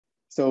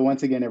So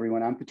once again,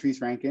 everyone, I'm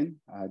Patrice Rankin,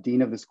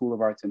 Dean of the School of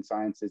Arts and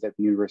Sciences at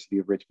the University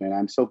of Richmond.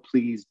 I'm so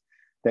pleased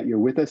that you're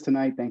with us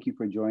tonight. Thank you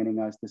for joining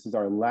us. This is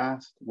our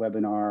last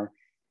webinar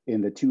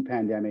in the Two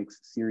Pandemics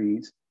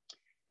series.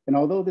 And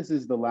although this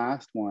is the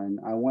last one,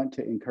 I want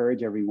to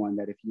encourage everyone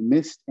that if you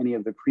missed any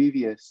of the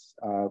previous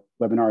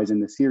webinars in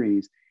the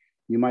series,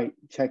 you might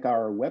check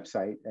our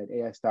website at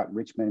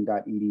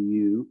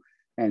as.richmond.edu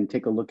and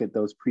take a look at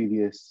those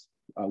previous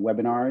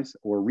webinars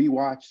or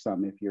rewatch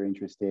some if you're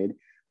interested.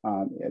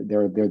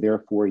 They're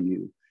there for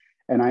you.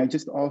 And I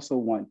just also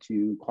want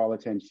to call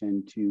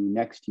attention to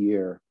next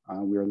year.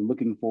 We're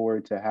looking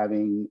forward to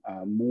having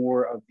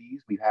more of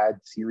these. We've had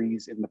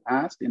series in the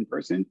past in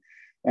person,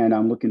 and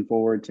I'm looking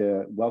forward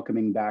to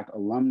welcoming back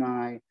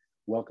alumni,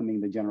 welcoming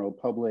the general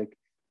public,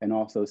 and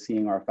also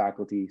seeing our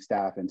faculty,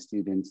 staff, and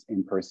students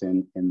in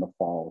person in the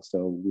fall.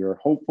 So we're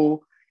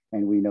hopeful,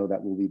 and we know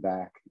that we'll be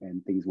back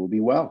and things will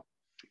be well.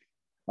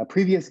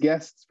 Previous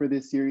guests for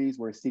this series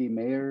were city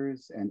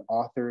mayors and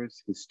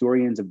authors,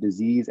 historians of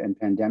disease and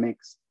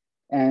pandemics,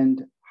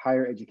 and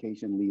higher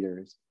education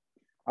leaders.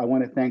 I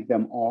want to thank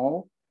them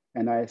all,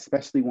 and I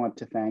especially want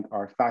to thank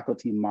our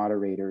faculty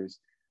moderators,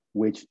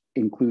 which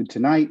include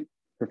tonight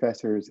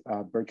Professors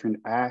Bertrand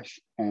Ash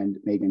and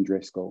Megan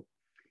Driscoll.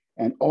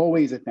 And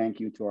always a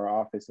thank you to our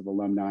Office of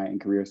Alumni and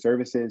Career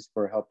Services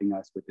for helping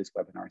us with this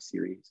webinar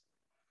series.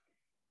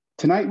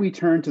 Tonight, we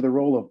turn to the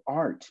role of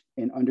art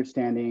in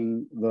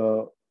understanding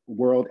the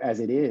world as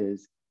it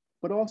is,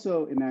 but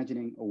also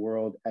imagining a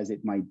world as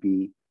it might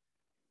be.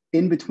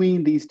 In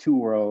between these two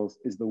worlds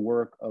is the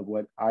work of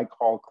what I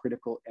call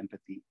critical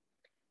empathy.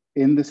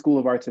 In the School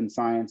of Arts and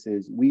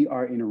Sciences, we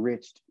are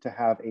enriched to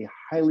have a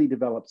highly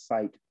developed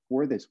site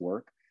for this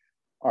work,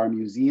 our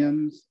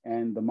museums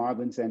and the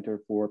Maudlin Center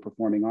for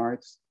Performing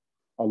Arts,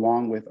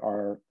 along with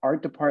our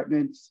art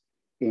departments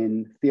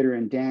in theater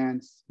and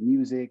dance,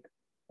 music,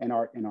 and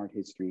art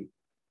history.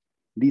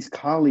 These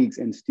colleagues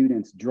and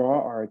students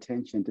draw our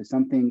attention to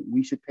something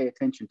we should pay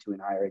attention to in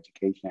higher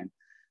education,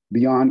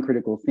 beyond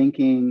critical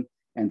thinking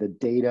and the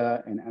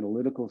data and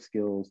analytical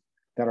skills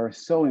that are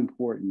so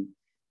important,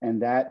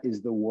 and that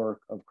is the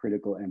work of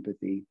critical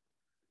empathy.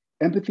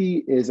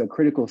 Empathy is a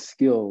critical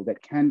skill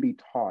that can be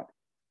taught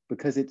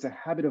because it's a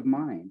habit of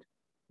mind,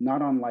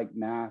 not unlike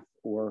math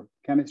or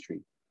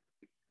chemistry.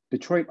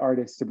 Detroit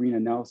artist Sabrina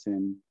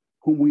Nelson,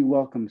 whom we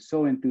welcome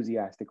so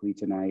enthusiastically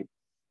tonight,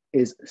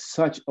 is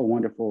such a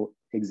wonderful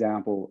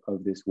example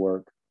of this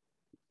work.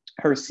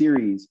 Her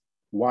series,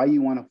 Why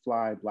You Want to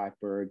Fly,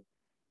 Blackbird,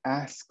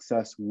 asks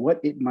us what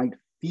it might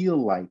feel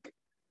like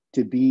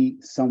to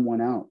be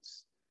someone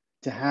else,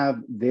 to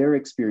have their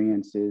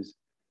experiences,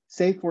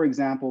 say, for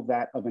example,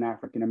 that of an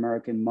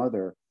African-American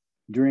mother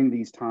during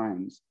these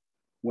times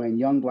when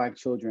young Black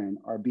children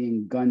are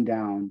being gunned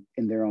down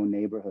in their own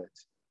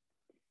neighborhoods.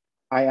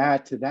 I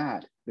add to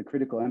that the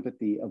critical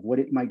empathy of what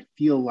it might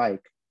feel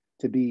like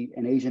to be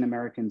an Asian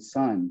American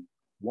son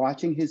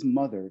watching his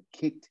mother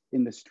kicked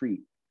in the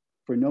street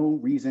for no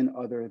reason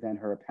other than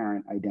her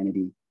apparent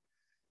identity.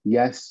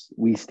 Yes,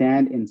 we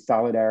stand in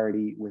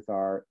solidarity with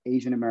our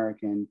Asian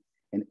American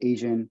and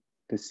Asian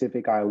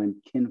Pacific Island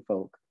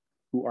kinfolk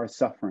who are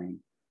suffering.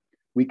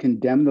 We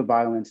condemn the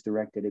violence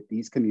directed at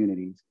these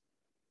communities.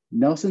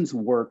 Nelson's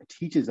work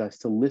teaches us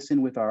to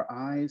listen with our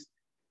eyes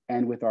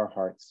and with our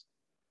hearts.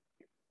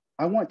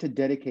 I want to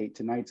dedicate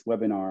tonight's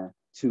webinar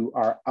to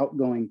our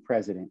outgoing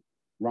president,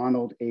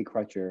 Ronald A.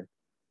 Crutcher,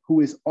 who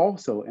is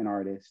also an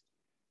artist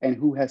and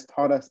who has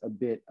taught us a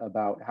bit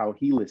about how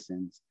he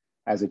listens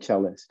as a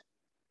cellist.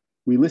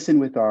 We listen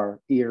with our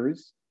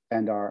ears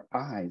and our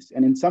eyes,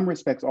 and in some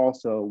respects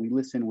also, we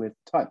listen with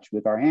touch,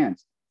 with our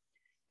hands.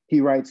 He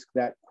writes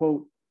that,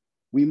 quote,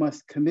 "We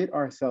must commit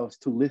ourselves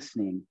to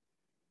listening,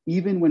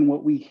 even when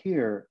what we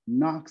hear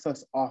knocks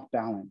us off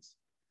balance.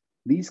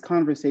 These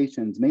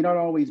conversations may not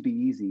always be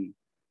easy,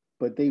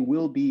 but they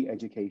will be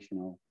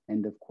educational,"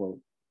 end of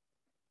quote.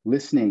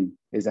 Listening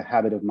is a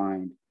habit of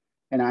mind,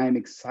 and I am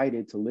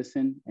excited to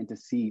listen and to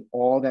see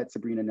all that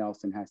Sabrina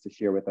Nelson has to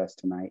share with us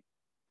tonight.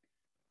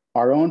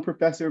 Our own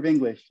professor of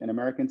English and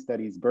American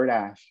Studies, Bert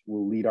Ash,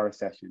 will lead our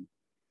session.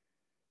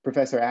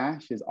 Professor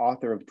Ash is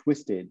author of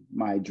Twisted,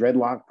 My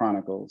Dreadlock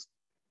Chronicles,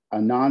 a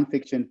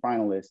nonfiction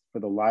finalist for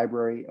the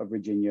Library of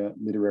Virginia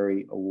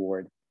Literary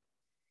Award.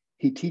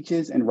 He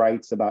teaches and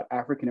writes about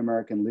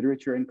African-American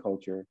literature and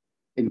culture,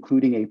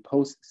 including a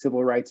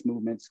post-civil rights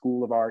movement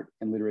school of art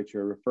and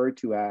literature referred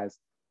to as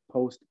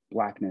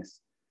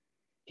post-Blackness.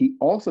 He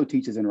also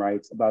teaches and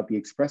writes about the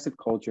expressive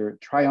culture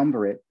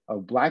triumvirate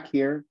of Black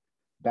hair,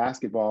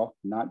 basketball,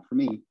 not for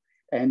me,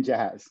 and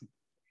jazz.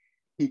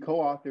 He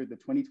co-authored the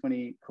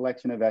 2020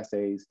 collection of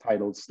essays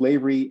titled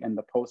Slavery and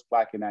the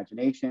Post-Black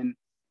Imagination,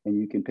 and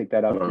you can pick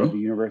that up through the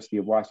University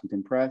of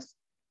Washington Press,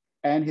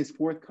 and his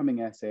forthcoming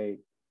essay,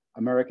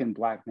 American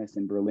Blackness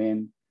in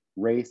Berlin,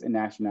 Race and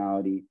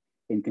Nationality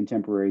in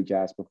Contemporary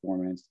Jazz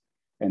Performance.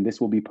 And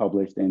this will be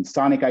published in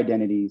Sonic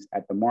Identities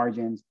at the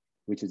Margins,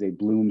 which is a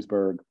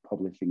Bloomsburg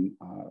publishing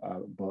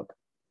book.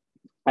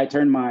 I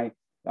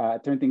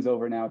turn things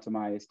over now to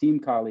my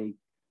esteemed colleague,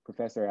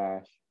 Professor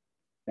Ash.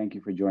 Thank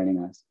you for joining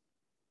us.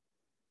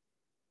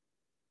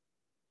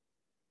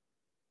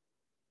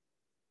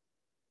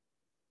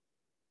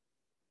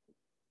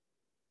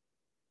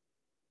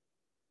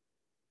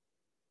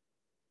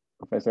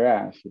 Professor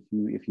Ash, if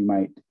you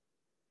might.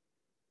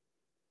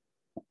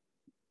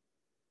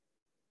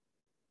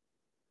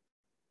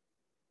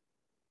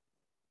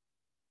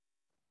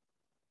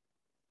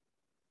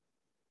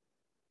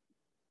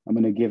 I'm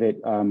going to give it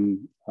a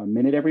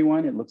minute,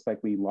 everyone. It looks like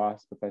we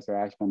lost Professor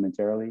Ash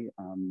momentarily.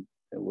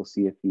 We'll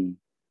see if he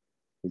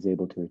is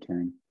able to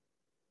return.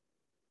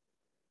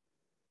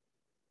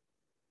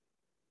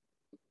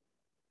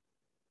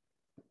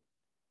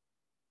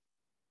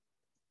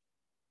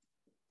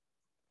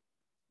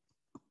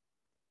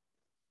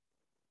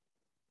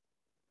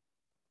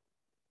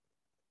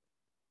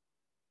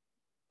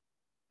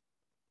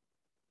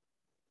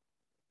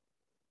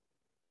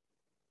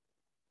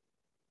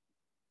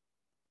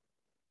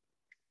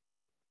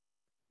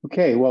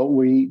 Okay, well,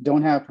 we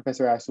don't have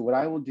Professor Ash, so what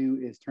I will do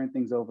is turn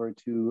things over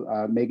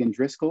to Megan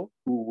Driscoll,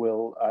 who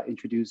will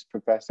introduce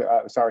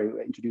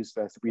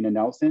Sabrina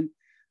Nelson.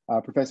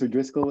 Professor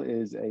Driscoll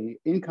is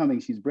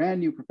she's brand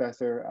new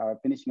professor,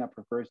 finishing up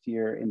her first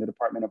year in the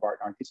Department of Art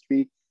and Art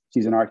History.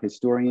 She's an art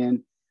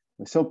historian.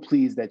 We're so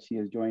pleased that she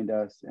has joined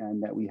us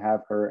and that we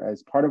have her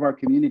as part of our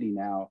community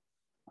now.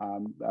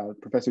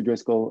 Professor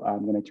Driscoll,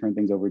 I'm going to turn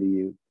things over to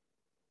you.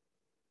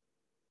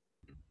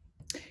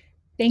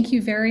 Thank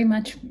you very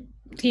much,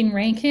 Dean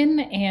Rankin,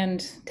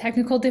 and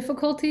technical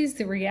difficulties,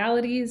 the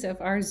realities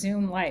of our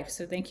Zoom life.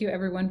 So thank you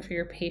everyone for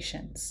your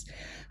patience.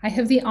 I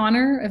have the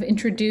honor of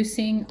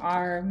introducing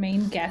our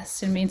main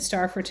guest and main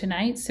star for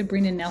tonight,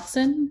 Sabrina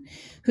Nelson,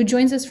 who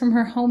joins us from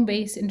her home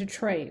base in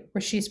Detroit,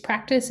 where she's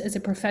practiced as a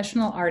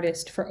professional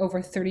artist for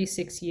over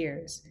 36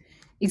 years,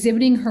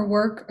 exhibiting her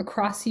work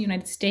across the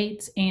United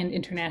States and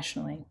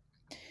internationally.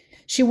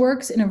 She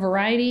works in a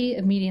variety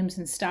of mediums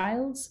and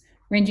styles,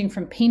 ranging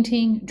from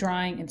painting,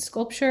 drawing, and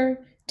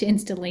sculpture to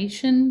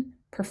installation,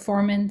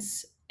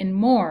 performance, and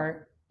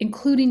more,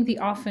 including the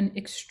often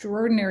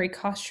extraordinary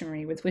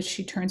costumery with which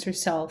she turns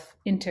herself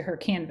into her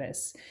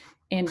canvas.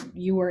 And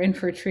you were in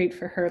for a treat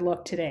for her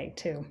look today,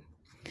 too.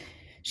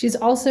 She's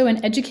also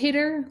an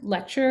educator,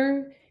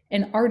 lecturer,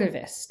 and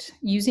artivist,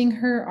 using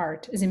her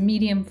art as a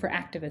medium for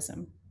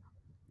activism.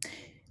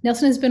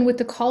 Nelson has been with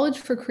the College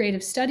for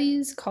Creative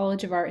Studies,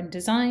 College of Art and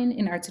Design,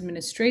 and Arts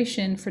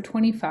Administration for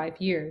 25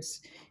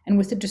 years, and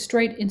with the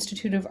Detroit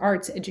Institute of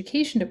Arts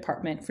Education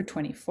Department for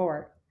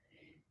 24.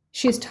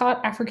 She has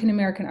taught African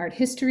American art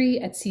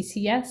history at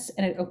CCS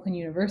and at Oakland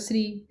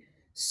University,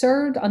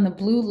 served on the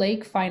Blue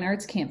Lake Fine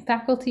Arts Camp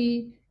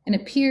faculty, and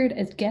appeared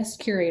as guest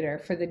curator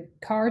for the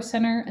Carr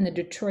Center and the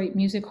Detroit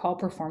Music Hall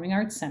Performing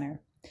Arts Center.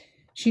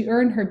 She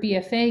earned her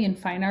BFA in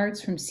Fine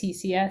Arts from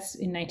CCS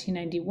in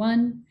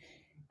 1991,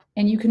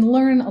 and you can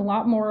learn a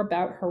lot more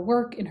about her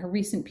work in her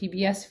recent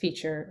PBS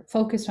feature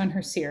focused on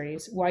her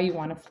series, Why You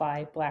Want to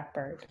Fly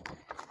Blackbird.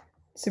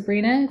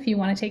 Sabrina, if you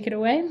want to take it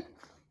away.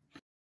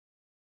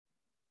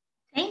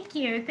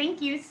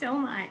 Thank you so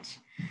much.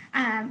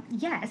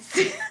 Yes,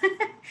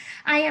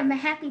 I am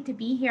happy to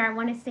be here. I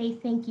want to say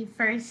thank you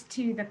first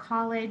to the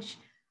college,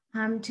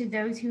 to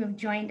those who have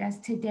joined us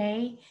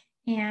today,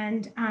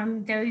 and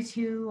those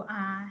who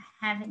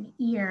have an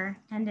ear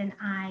and an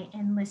eye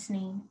and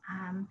listening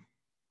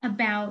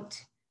about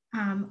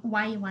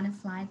why you want to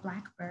fly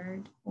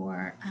Blackbird,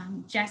 or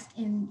just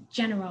in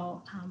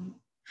general,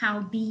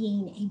 how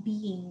being a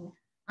being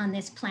on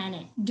this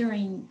planet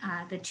during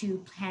the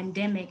two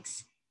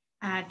pandemics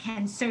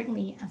can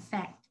certainly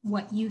affect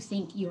what you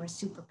think your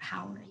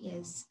superpower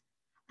is.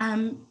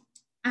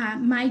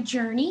 My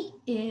journey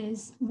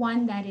is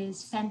one that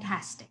is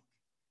fantastic.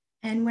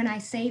 And when I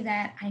say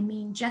that, I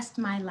mean just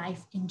my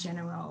life in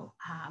general.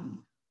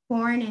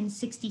 Born in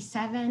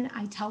 '67,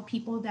 I tell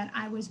people that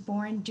I was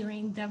born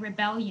during the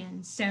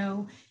rebellion.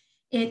 So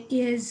it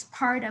is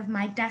part of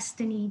my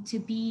destiny to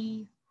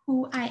be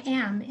who I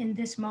am in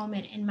this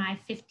moment in my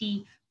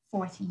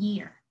 54th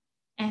year.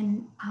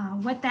 And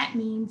what that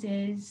means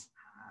is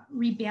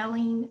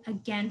rebelling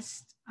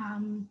against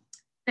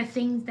the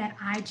things that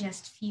I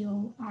just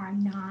feel are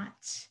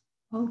not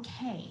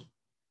okay.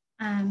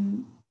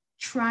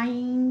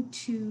 Trying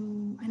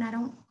to, and I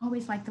don't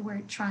always like the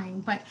word trying,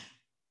 but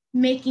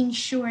making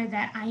sure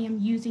that I am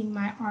using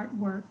my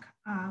artwork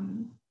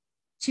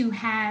to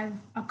have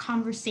a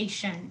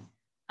conversation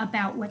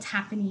about what's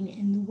happening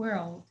in the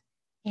world.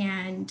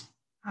 And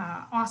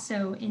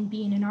also in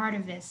being an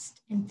artivist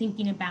and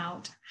thinking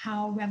about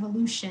how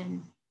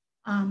revolution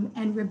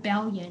and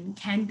rebellion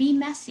can be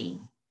messy,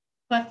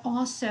 but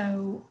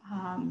also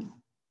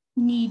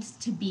needs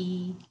to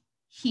be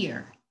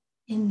here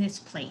in this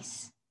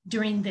place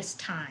during this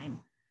time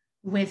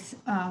with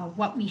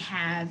what we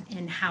have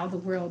and how the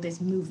world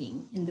is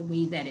moving in the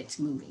way that it's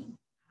moving.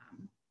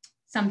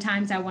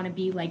 Sometimes I want to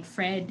be like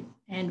Fred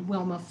and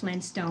Wilma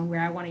Flintstone,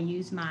 where I want to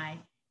use my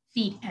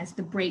feet as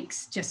the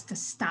brakes just to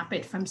stop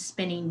it from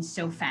spinning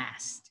so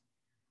fast.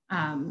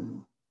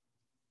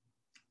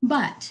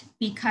 But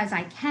because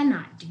I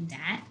cannot do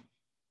that,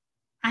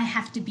 I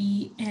have to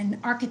be an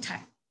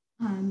architect.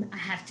 I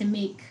have to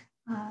make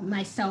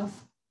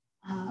myself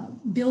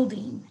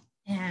building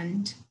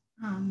and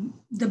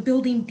the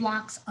building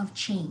blocks of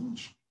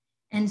change.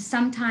 And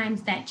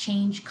sometimes that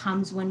change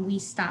comes when we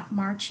stop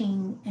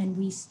marching and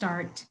we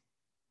start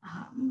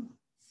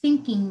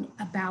thinking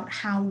about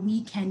how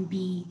we can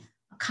be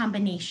a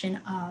combination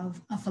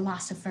of a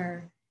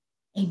philosopher,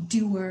 a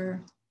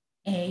doer,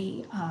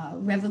 a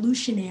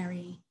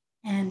revolutionary,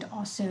 and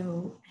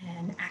also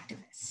an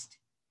activist.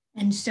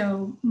 And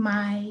so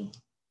my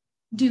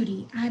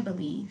duty, I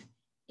believe,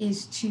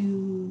 is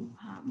to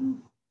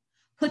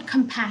put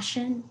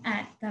compassion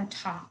at the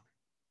top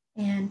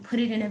and put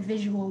it in a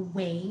visual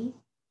way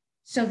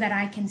so that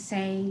I can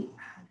say,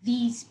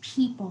 these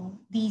people,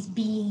 these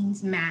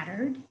beings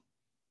mattered,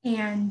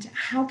 and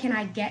how can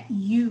I get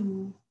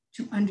you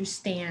to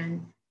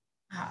understand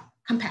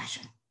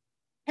compassion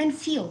and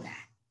feel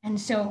that? And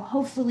so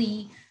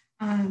hopefully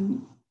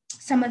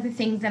some of the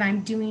things that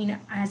I'm doing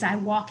as I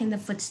walk in the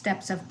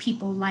footsteps of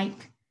people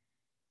like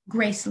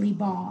Grace Lee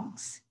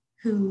Boggs,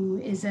 who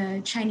is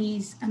a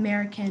Chinese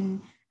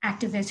American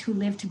activist who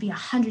lived to be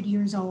 100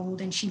 years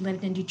old, and she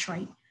lived in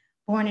Detroit.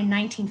 Born in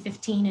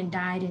 1915 and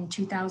died in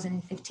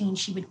 2015,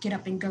 she would get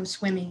up and go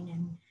swimming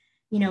and,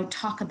 you know,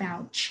 talk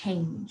about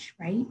change,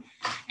 right?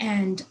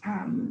 And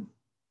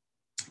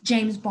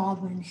James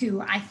Baldwin,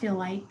 who I feel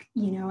like,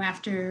 you know,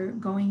 after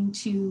going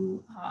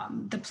to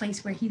the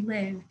place where he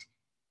lived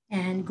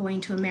and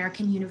going to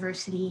American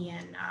University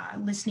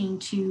and listening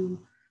to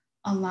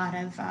a lot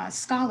of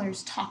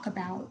scholars talk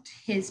about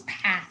his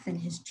path and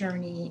his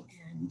journey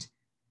and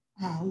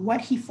what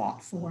he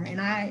fought for.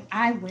 And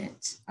I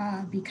went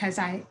because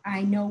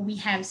I know we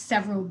have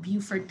several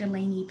Buford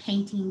Delaney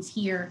paintings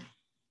here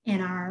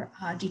in our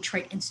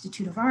Detroit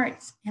Institute of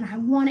Arts. And I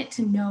wanted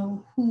to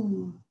know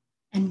who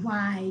and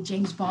why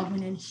James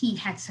Baldwin and he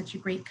had such a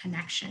great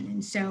connection.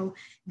 And so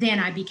then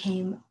I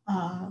became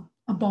a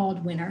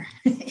Baldwinner,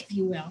 if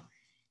you will.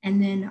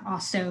 And then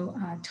also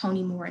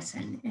Toni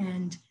Morrison.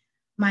 And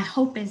my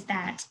hope is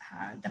that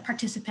the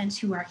participants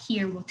who are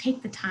here will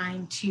take the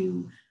time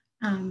to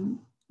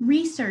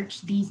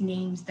research these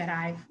names that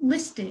I've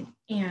listed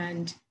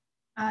and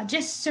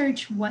just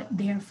search what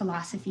their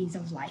philosophies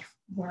of life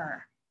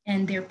were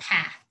and their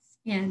paths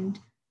and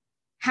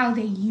how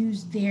they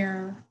used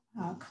their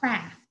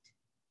craft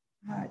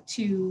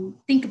to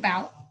think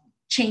about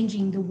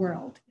changing the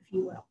world, if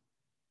you will,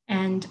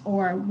 and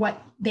or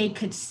what they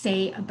could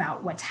say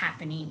about what's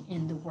happening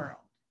in the world.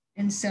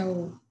 And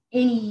so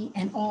any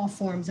and all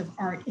forms of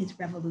art is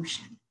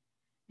revolution.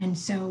 And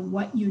so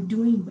what you're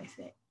doing with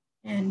it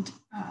and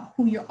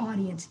who your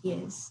audience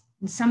is.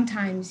 And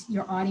sometimes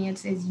your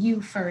audience is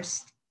you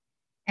first,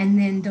 and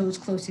then those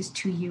closest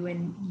to you.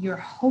 And you're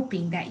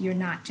hoping that you're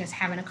not just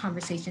having a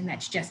conversation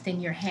that's just in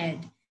your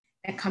head,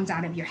 that comes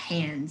out of your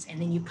hands,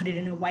 and then you put it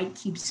in a white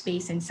cube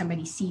space and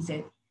somebody sees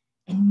it.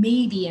 And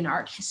maybe an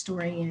art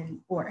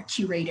historian or a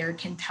curator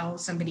can tell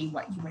somebody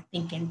what you were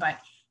thinking. But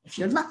if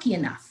you're lucky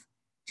enough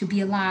to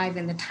be alive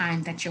in the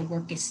time that your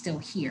work is still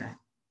here,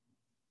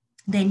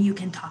 then you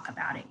can talk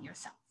about it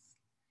yourself.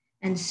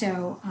 And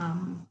so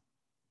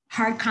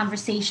hard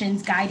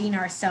conversations, guiding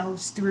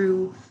ourselves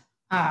through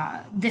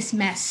this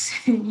mess,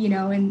 you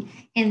know, in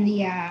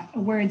the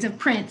words of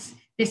Prince,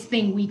 this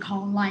thing we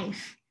call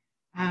life,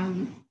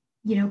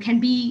 you know, can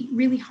be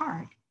really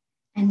hard.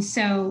 And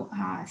so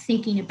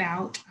thinking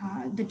about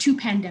the two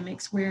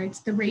pandemics, where it's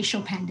the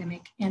racial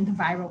pandemic and the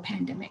viral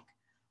pandemic.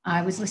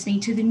 I was listening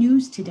to the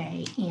news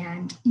today,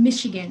 and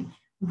Michigan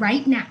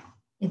right now,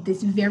 at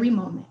this very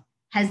moment,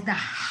 has the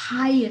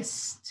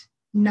highest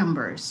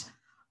numbers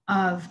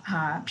of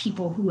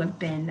people who have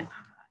been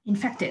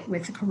infected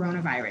with the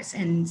coronavirus.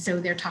 And so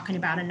they're talking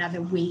about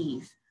another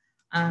wave.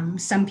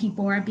 Some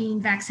people are being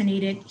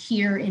vaccinated.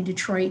 Here in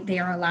Detroit, they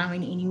are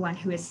allowing anyone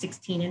who is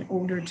 16 and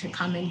older to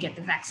come and get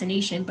the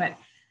vaccination. But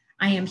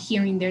I am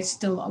hearing there's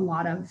still a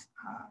lot of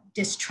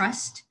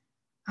distrust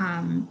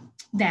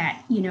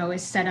that, you know,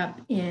 is set up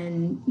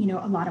in, you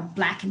know, a lot of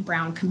Black and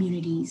brown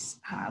communities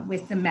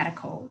with the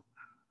medical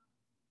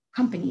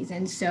companies.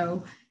 And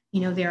so,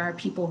 you know, there are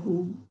people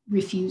who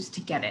refuse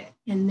to get it.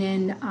 And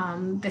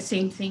then the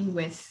same thing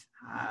with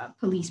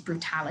police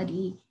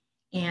brutality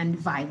and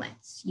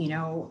violence. You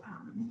know,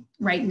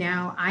 right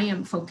now I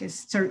am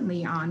focused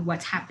certainly on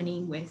what's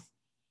happening with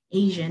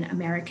Asian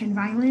American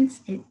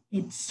violence.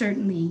 It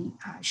certainly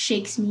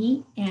shakes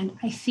me. And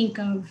I think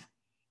of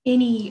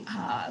any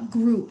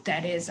group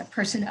that is a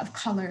person of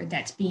color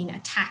that's being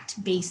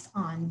attacked based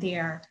on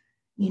their,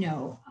 you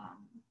know,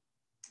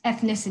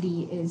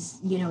 ethnicity is,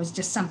 you know, is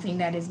just something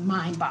that is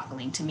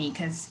mind-boggling to me,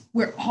 because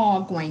we're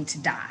all going to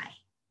die.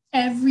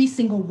 Every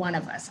single one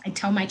of us. I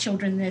tell my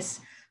children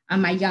this.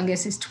 My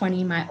youngest is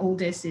 20. My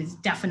oldest is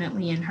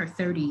definitely in her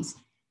 30s.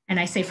 And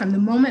I say, from the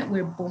moment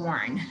we're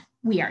born,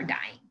 we are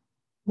dying.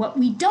 What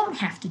we don't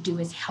have to do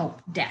is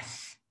help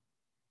death.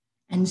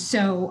 And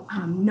so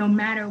no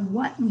matter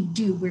what we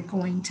do, we're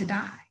going to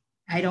die.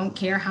 I don't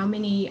care how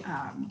many,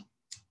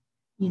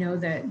 you know,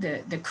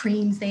 the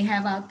creams they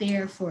have out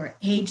there for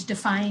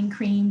age-defying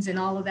creams and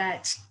all of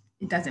that.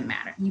 It doesn't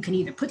matter. You can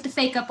either put the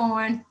fake up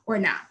on or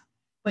not,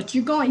 but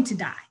you're going to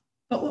die.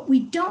 But what we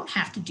don't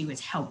have to do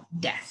is help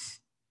death.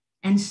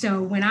 And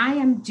so when I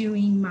am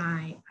doing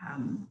my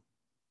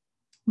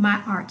my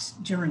art's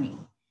journey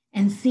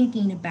and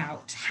thinking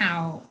about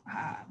how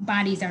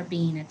bodies are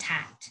being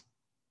attacked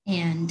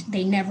and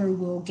they never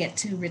will get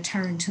to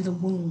return to the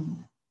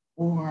womb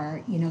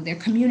or their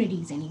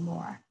communities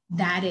anymore.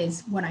 That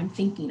is what I'm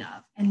thinking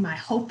of. And my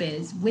hope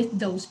is with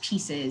those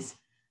pieces,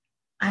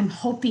 I'm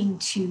hoping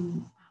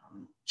to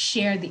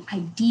share the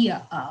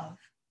idea of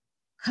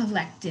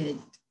collected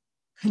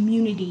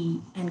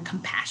community and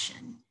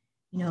compassion.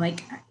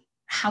 Like,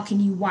 how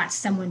can you watch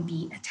someone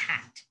be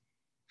attacked?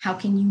 How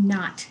can you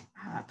not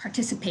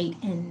participate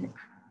in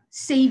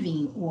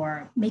saving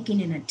or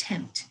making an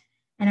attempt?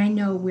 And I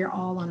know we're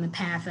all on the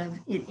path of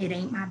it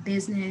ain't my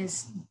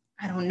business.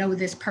 I don't know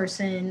this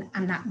person.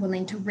 I'm not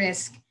willing to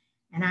risk.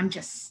 And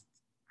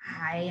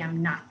I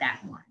am not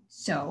that one.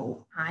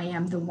 So I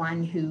am the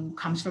one who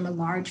comes from a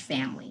large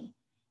family.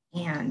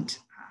 And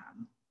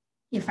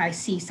if I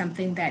see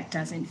something that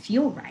doesn't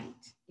feel right,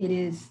 it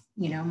is,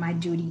 my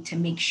duty to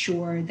make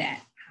sure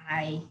that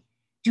I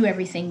do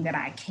everything that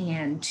I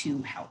can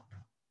to help.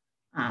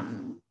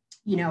 And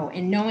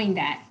knowing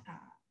that,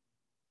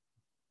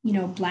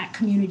 Black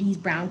communities,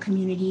 brown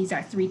communities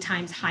are 3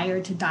 times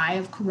higher to die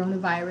of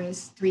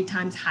coronavirus, 3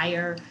 times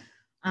higher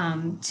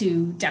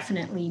to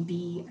definitely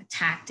be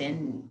attacked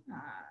and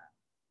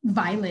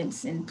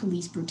violence and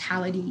police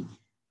brutality.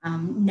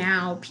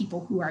 Now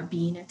people who are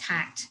being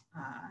attacked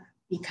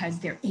because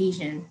they're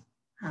Asian,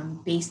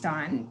 based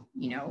on,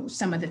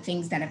 some of the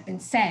things that have been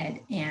said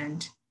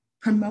and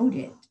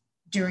promoted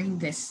during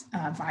this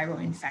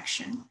viral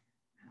infection.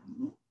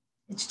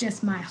 It's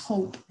just my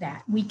hope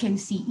that we can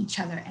see each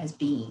other as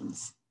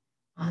beings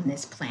on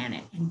this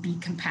planet and be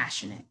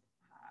compassionate.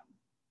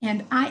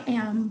 And I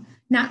am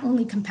not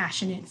only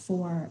compassionate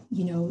for,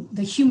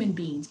 the human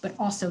beings, but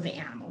also the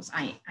animals.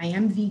 I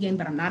am vegan,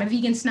 but I'm not a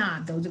vegan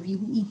snob. Those of you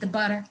who eat the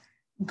butter,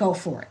 go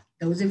for it.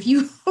 Those of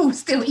you who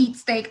still eat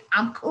steak,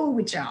 I'm cool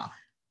with y'all.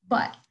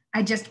 But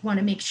I just want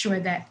to make sure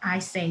that I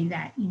say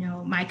that,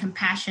 my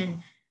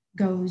compassion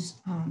goes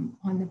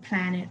on the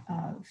planet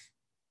of,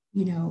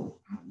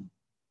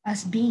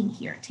 us being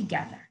here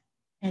together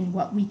and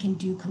what we can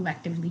do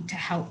collectively to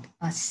help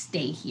us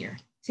stay here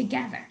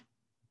together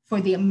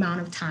for the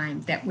amount of time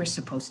that we're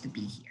supposed to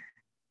be here,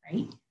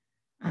 right?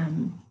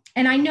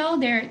 And I know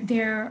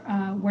there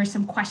were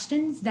some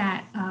questions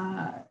that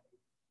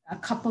a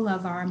couple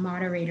of our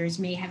moderators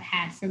may have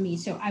had for me.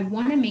 So I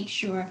want to make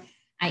sure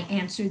I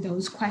answer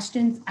those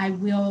questions. I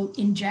will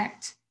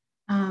inject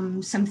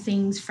some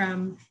things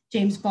from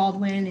James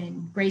Baldwin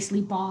and Grace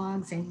Lee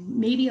Boggs and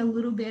maybe a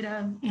little bit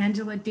of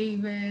Angela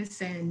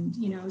Davis and,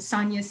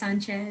 Sonia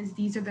Sanchez.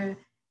 These are the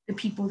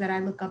people that I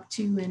look up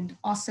to, and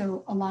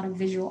also a lot of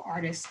visual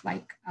artists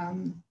like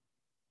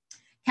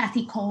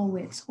Kathy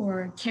Kolwitz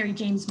or Carrie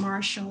James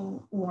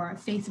Marshall or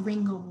Faith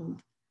Ringgold.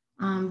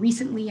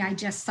 Recently, I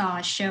just saw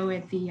a show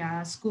at the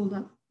School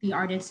of the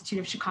Art Institute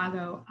of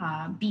Chicago,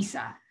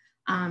 BISA.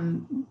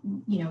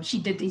 She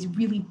did these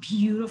really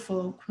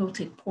beautiful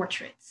quilted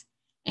portraits.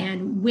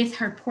 And with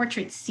her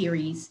portrait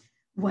series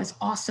was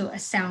also a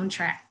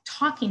soundtrack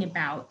talking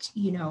about,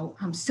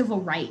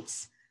 civil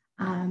rights,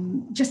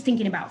 just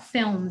thinking about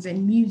films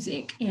and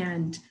music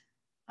and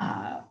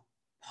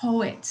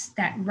poets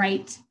that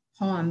write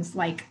poems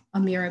like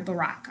Amira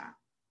Baraka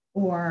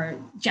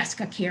or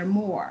Jessica Care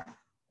Moore,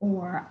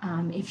 or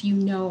if you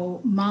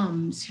know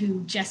Mums,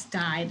 who just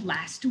died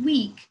last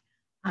week,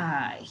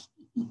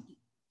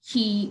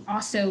 he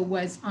also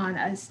was on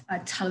a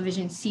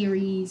television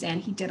series,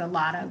 and he did a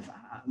lot of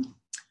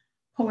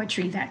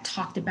poetry that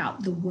talked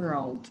about the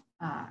world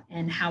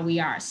and how we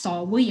are.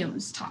 Saul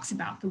Williams talks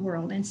about the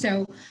world. And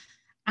so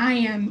I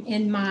am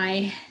in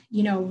my,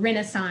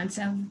 renaissance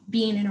of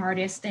being an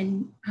artist,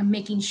 and I'm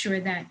making sure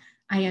that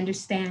I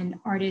understand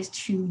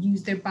artists who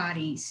use their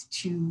bodies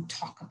to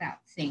talk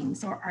about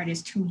things, or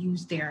artists who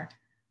use their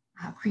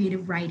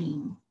creative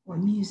writing or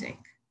music.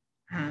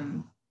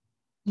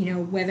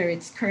 Whether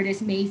it's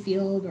Curtis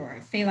Mayfield or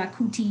Fela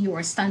Kuti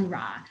or Sun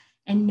Ra,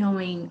 and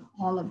knowing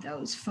all of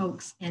those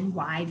folks and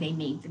why they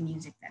made the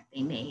music that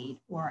they made,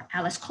 or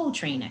Alice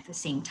Coltrane at the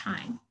same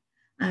time.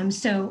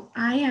 So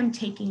I am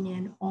taking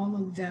in all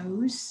of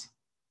those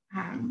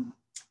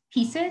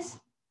pieces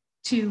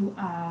to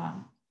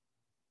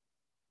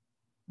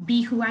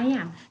be who I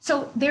am.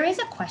 So there is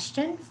a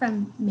question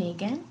from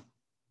Megan.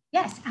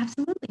 Yes,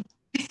 absolutely.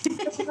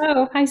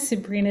 Oh, hi,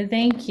 Sabrina.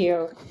 Thank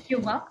you. You're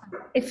welcome.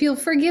 If you'll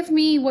forgive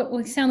me what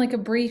will sound like a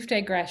brief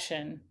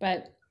digression,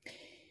 but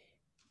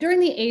during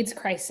the AIDS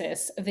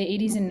crisis of the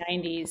 80s and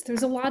 90s, there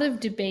was a lot of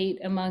debate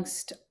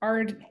amongst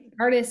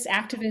artists,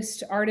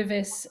 activists,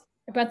 artivists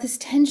about this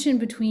tension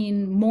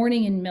between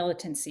mourning and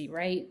militancy,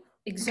 right?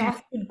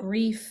 Exhausted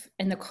grief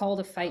and the call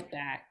to fight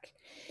back.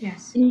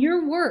 Yes. In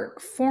your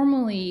work,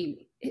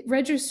 formally, it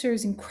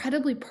registers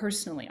incredibly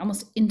personally,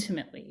 almost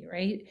intimately,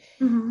 right?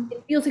 Mm-hmm.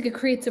 It feels like it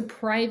creates a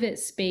private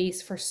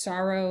space for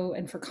sorrow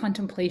and for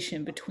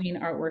contemplation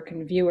between artwork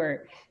and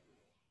viewer.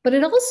 But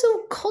it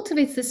also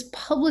cultivates this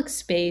public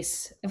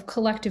space of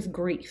collective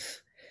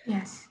grief.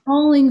 Yes.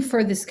 Calling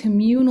for this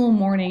communal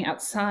mourning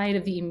outside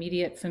of the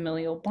immediate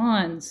familial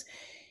bonds.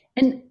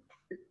 And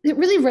it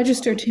really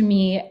registered to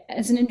me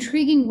as an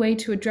intriguing way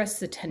to address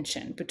the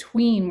tension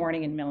between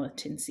mourning and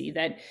militancy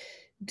that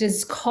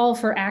does call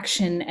for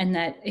action and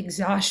that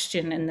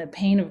exhaustion and the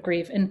pain of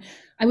grief. And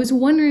I was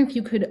wondering if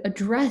you could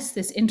address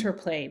this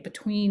interplay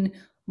between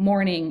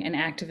mourning and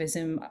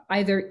activism,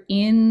 either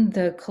in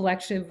the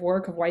collective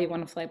work of Why You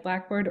Want to Fly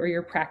Blackbird or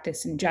your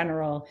practice in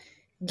general,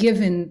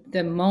 given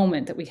the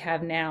moment that we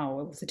have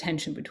now with the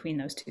tension between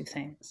those two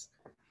things.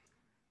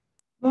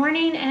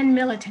 Mourning and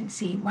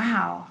militancy.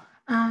 Wow.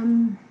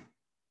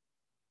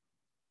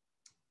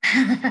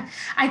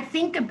 I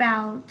think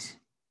about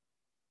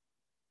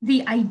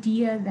the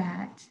idea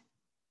that,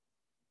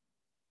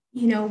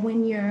 you know,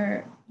 when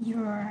you're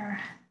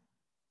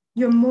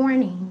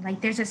mourning,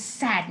 like there's a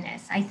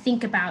sadness. I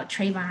think about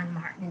Trayvon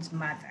Martin's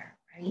mother,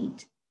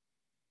 right?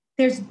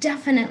 There's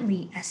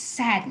definitely a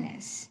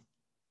sadness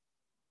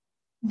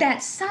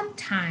that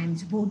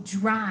sometimes will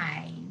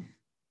drive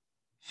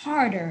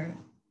harder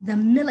the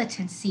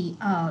militancy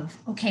of,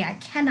 okay, I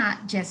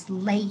cannot just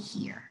lay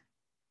here.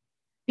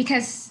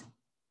 Because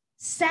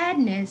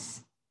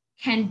sadness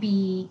can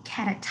be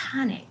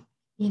catatonic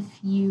if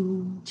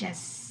you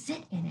just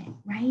sit in it,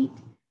 right?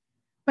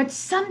 But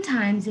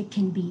sometimes it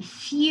can be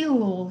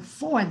fuel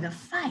for the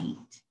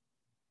fight.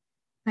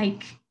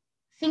 Like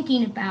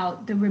thinking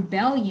about the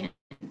rebellion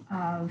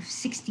of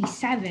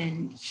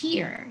 67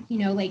 here, you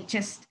know, like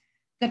just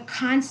the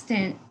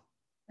constant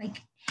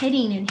like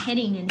hitting and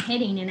hitting and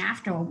hitting. And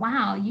after a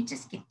while, you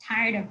just get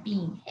tired of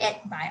being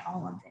hit by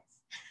all of this,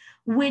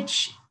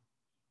 which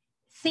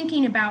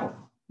thinking about,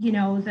 you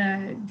know,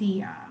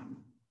 the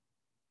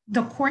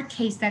court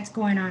case that's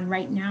going on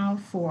right now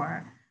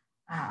for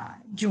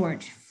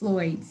George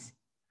Floyd's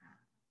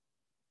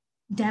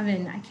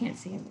Devin, I can't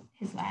say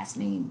his last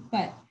name,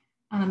 but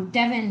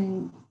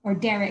Devin or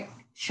Derek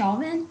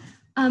Chauvin,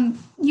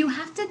 you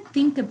have to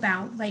think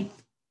about like,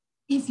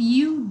 if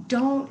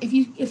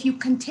you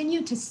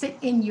continue to sit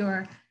in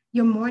your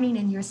mourning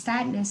and your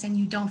sadness and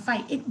you don't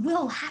fight, it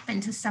will happen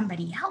to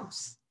somebody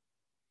else.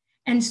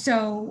 And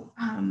so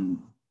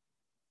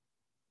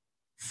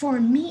for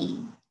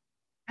me,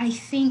 I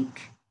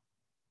think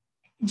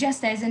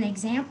just as an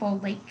example,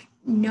 like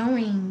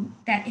knowing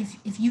that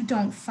if you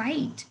don't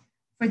fight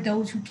for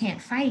those who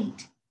can't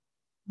fight,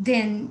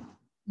 then,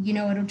 you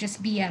know, it'll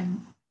just be a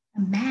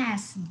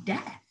mass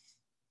death.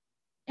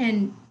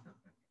 And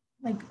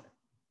like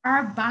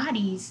our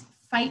bodies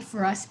fight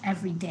for us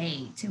every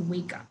day to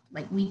wake up.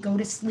 Like we go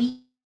to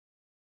sleep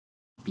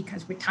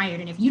because we're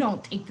tired. And if you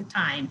don't take the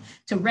time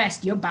to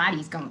rest, your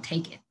body's going to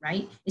take it,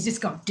 right? It's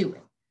just going to do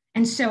it.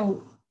 And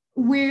so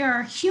we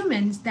are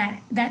humans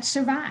that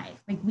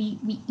survive. Like we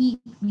eat,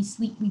 we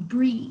sleep, we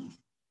breathe.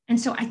 And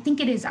so I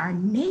think it is our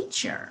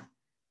nature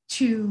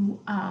to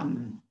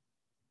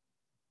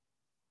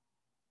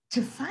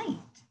fight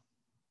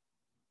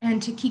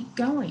and to keep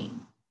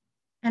going.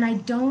 And I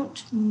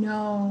don't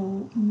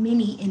know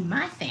many in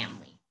my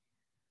family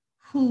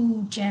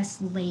who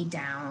just lay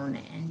down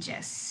and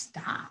just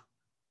stop.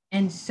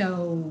 And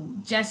so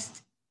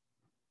just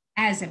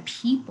as a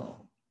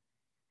people,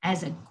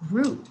 as a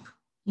group,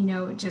 you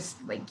know,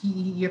 just like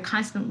you're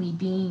constantly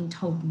being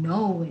told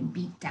no and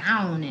beat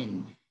down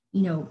and,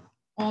 you know,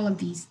 all of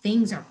these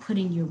things are put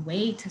in your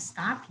way to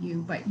stop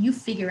you, but you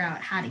figure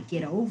out how to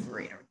get over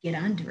it or get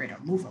under it or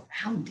move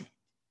around it.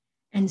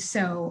 And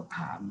so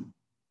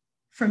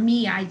for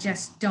me, I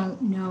just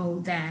don't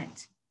know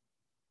that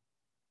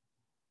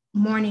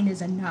mourning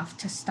is enough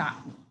to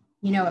stop me.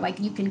 You know, like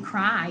you can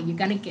cry, you're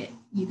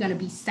gonna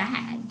be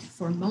sad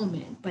for a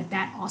moment, but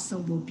that also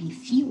will be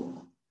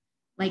fuel.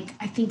 Like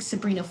I think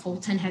Sabrina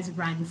Fulton has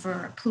run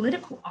for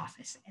political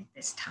office at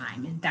this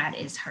time, and that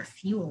is her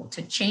fuel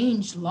to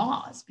change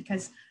laws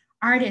because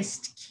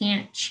artists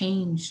can't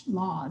change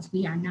laws.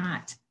 We are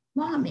not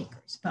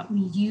lawmakers, but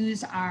we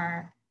use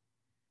our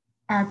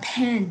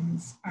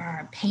pens,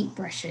 our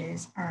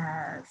paintbrushes,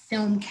 our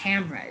film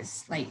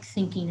cameras, like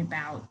thinking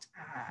about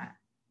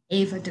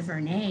Ava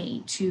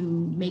DuVernay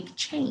to make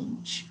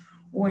change,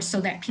 or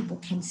so that people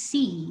can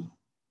see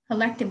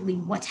collectively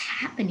what's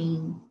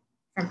happening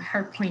from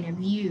her point of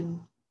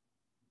view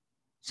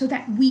so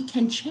that we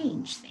can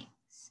change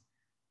things.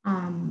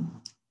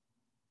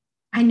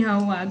 I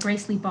know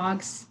Grace Lee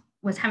Boggs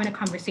was having a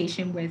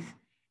conversation with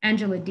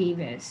Angela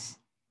Davis,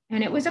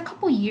 and it was a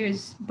couple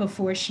years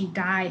before she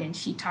died, and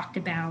she talked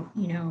about,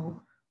 you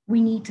know, we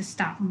need to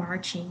stop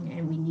marching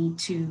and we need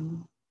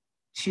to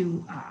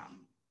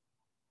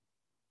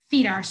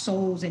feed our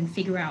souls and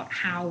figure out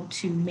how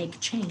to make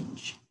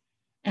change.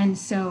 And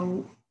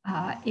so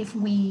if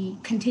we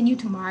continue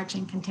to march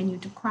and continue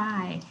to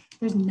cry,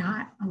 there's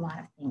not a lot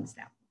of things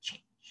that will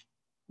change.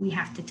 We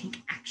have to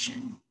take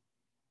action.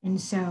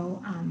 And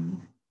so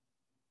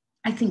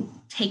I think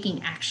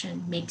taking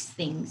action makes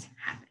things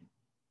happen.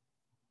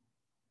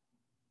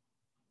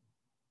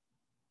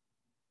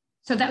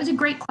 So that was a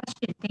great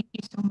question. Thank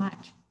you so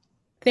much.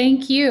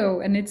 Thank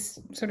you. And it's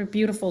sort of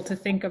beautiful to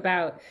think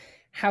about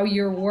how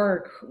your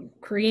work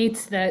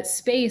creates that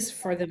space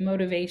for the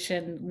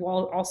motivation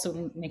while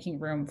also making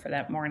room for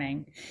that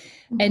mourning.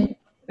 And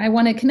I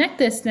want to connect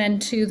this then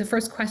to the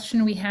first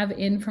question we have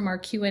in from our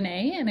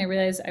Q&A, and I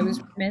realized I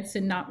was remiss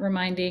in not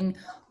reminding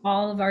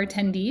all of our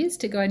attendees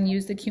to go ahead and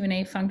use the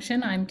Q&A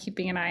function. I'm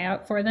keeping an eye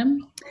out for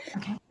them.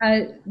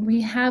 Okay. We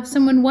have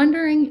someone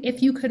wondering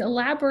if you could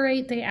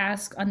elaborate, they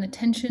ask, on the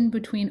tension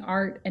between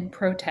art and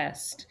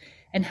protest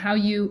and how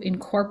you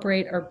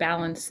incorporate or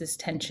balance this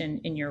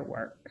tension in your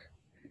work.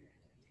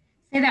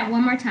 Say that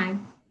one more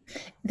time.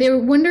 They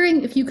were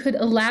wondering if you could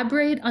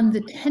elaborate on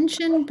the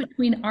tension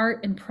between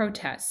art and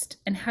protest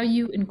and how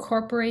you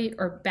incorporate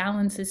or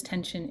balance this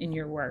tension in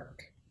your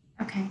work.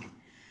 Okay.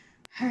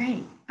 All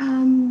right.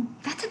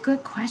 That's a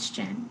good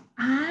question.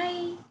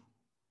 I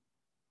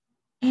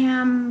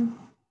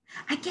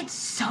get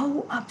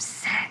so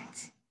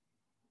upset.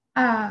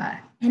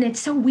 And it's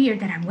so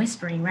weird that I'm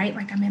whispering, right?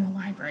 Like I'm in a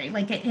library,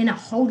 like in a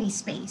holy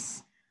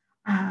space.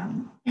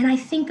 And I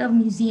think of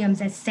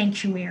museums as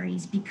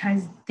sanctuaries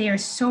because there are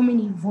so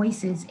many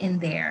voices in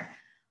there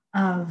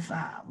of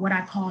what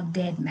I call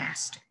dead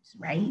masters,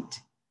 right?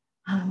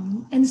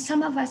 And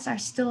some of us are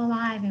still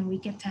alive and we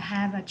get to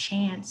have a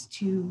chance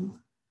to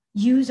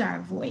use our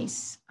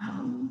voice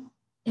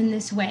in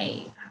this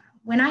way.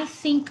 When I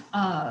think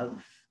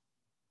of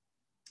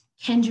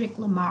Kendrick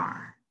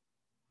Lamar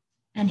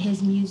and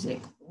his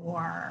music,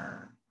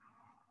 or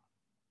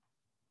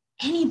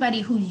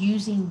anybody who's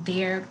using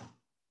their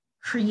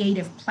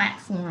creative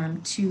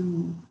platform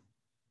to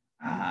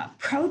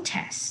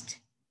protest,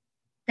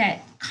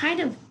 that kind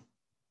of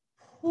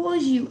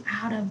pulls you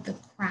out of the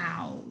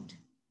crowd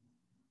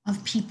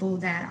of people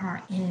that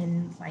are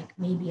in like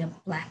maybe a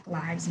Black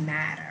Lives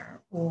Matter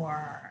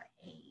or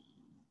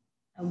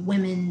a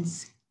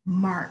women's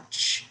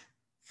march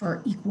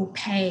for equal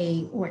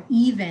pay, or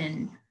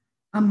even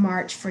a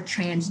march for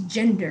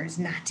transgenders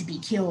not to be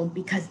killed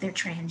because they're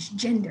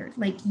transgender.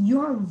 Like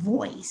your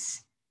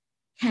voice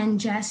can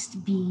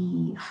just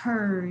be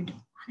heard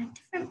on a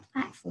different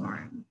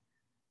platform.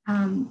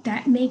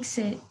 That makes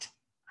it,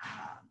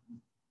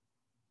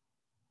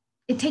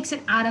 it takes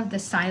it out of the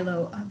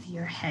silo of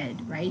your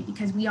head, right?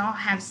 Because we all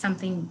have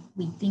something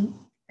we think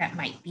that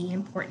might be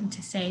important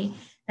to say,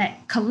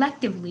 that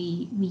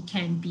collectively we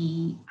can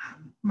be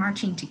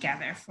marching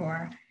together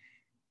for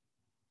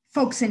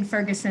folks in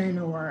Ferguson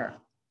or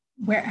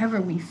wherever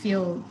we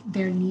feel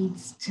there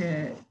needs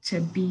to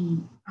be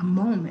a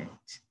moment.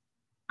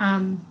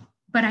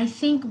 But I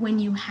think when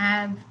you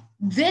have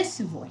this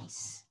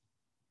voice,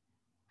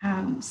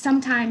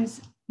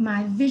 sometimes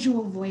my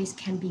visual voice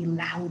can be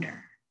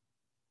louder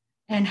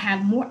and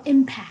have more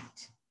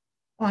impact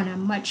on a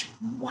much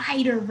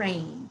wider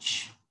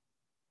range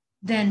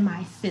than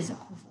my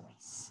physical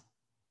voice.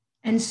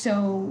 And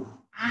so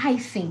I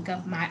think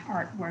of my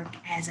artwork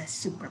as a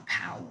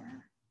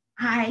superpower.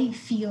 I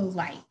feel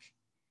like,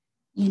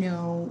 you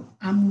know,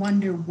 I'm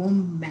Wonder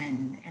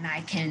Woman and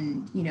I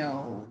can, you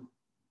know,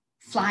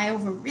 fly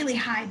over really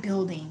high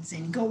buildings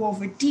and go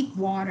over deep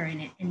water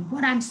in it. And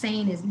what I'm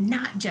saying is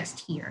not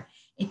just here.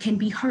 It can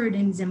be heard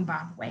in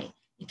Zimbabwe.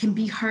 It can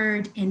be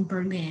heard in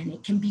Berlin.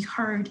 It can be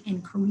heard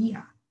in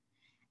Korea.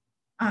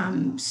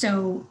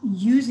 So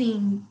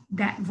using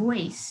that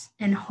voice,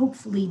 and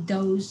hopefully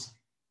those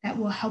that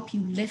will help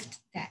you lift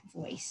that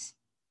voice,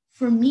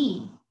 for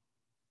me,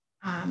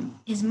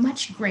 is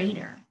much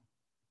greater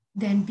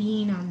than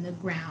being on the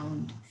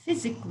ground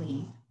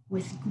physically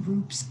with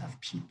groups of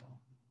people.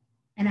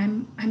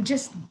 And I'm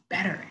just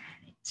better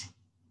at it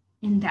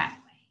in that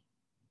way.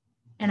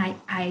 And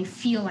I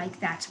feel like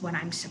that's what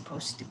I'm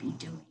supposed to be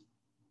doing.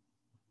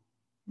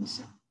 And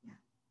so, yeah.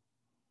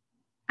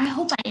 I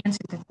hope I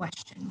answered the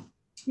question.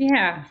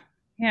 Yeah.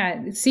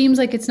 Yeah. It seems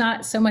like it's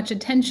not so much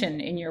attention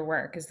in your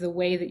work as the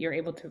way that you're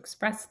able to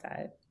express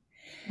that.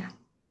 Yeah.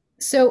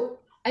 So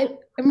I'm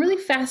really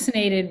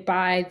fascinated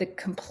by the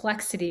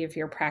complexity of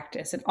your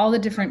practice and all the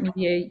different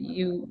media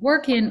you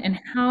work in and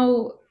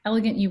how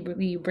elegant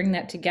you bring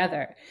that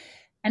together.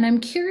 And I'm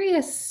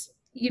curious,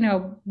 you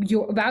know,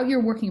 about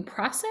your working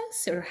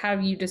process, or how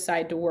you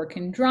decide to work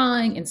in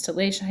drawing,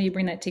 installation, how you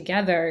bring that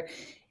together,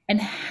 and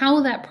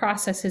how that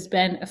process has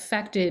been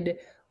affected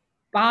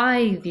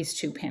by these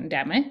two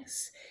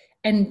pandemics.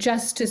 And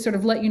just to sort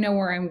of let you know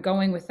where I'm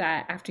going with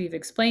that after you've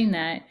explained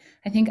that,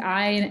 I think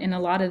I and a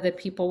lot of the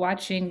people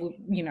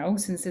watching, you know,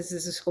 since this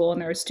is a school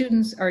and there are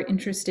students, are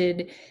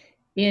interested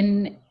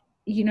in,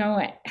 you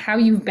know, how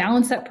you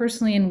balance that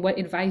personally and what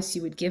advice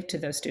you would give to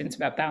those students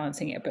about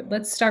balancing it. But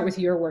let's start with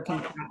your working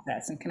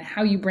process and kind of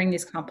how you bring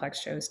these complex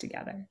shows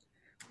together.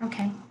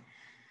 Okay.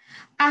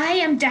 I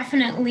am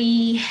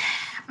definitely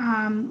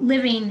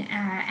living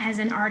as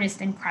an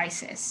artist in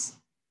crisis.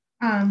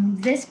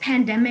 This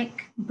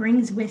pandemic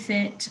brings with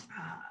it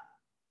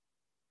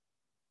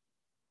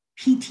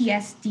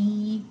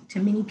PTSD to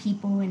many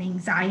people, and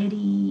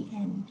anxiety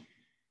and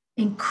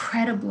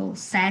incredible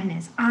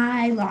sadness.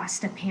 I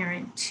lost a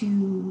parent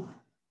to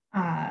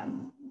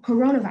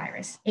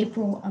coronavirus,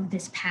 April of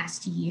this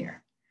past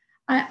year.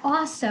 I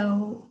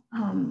also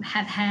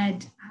have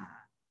had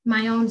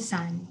my own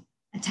son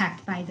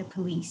attacked by the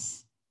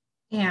police.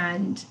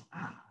 And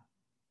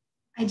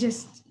it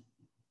just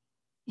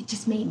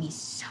made me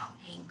so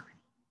angry.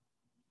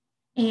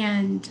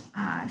 and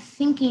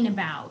thinking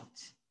about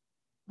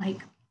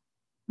like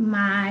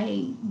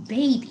my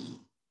baby,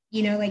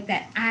 like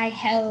that I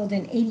held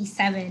in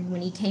 87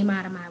 when he came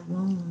out of my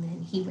womb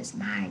and he was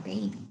my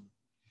baby,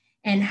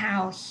 and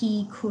how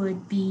he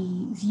could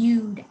be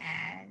viewed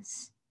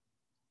as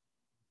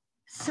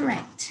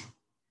threat.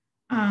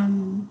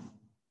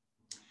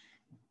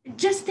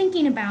 Just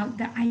thinking about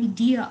the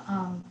idea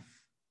of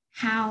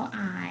how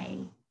I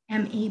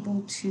am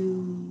able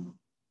to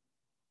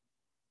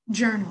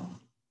journal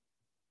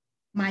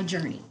my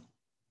journey.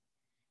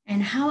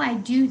 And how I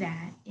do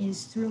that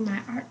is through my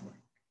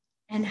artwork.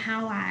 And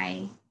how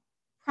I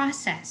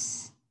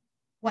process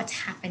what's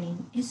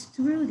happening is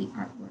through the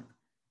artwork.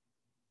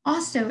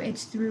 Also,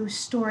 it's through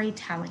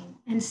storytelling.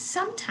 And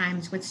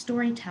sometimes with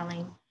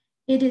storytelling,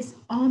 it is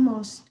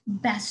almost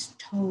best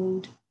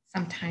told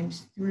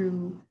sometimes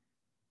through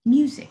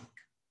music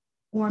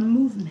or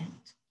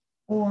movement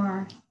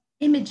or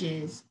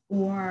images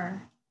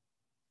or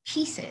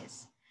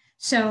pieces.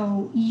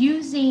 So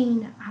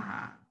using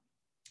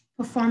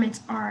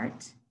performance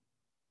art,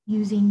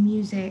 using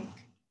music,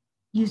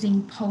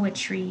 using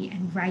poetry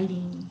and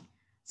writing.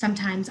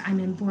 Sometimes I'm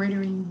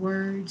embroidering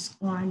words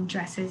on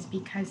dresses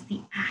because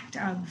the act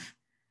of,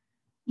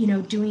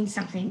 doing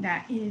something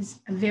that is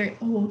a very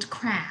old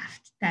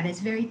craft, that is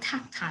very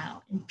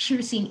tactile and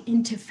piercing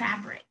into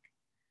fabric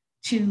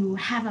to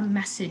have a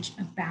message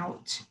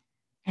about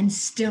 "And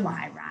Still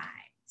I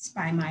Rise"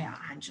 by Maya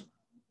Angelou,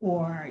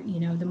 or,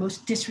 the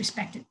most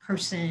disrespected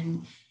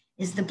person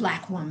is the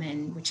Black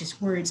woman, which is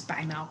words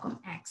by Malcolm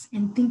X,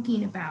 and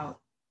thinking about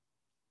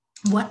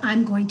what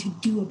I'm going to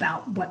do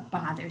about what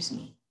bothers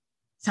me.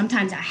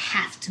 Sometimes I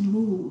have to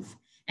move.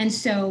 And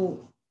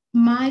so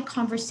my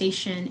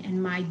conversation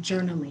and my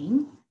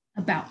journaling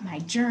about my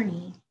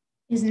journey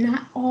is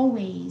not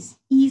always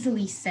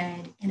easily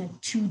said in a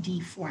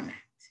 2D format.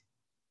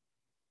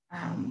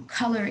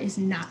 Color is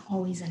not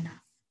always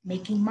enough.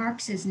 Making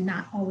marks is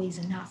not always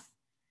enough.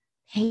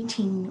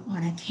 Painting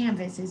on a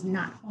canvas is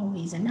not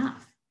always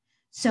enough.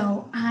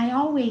 So I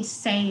always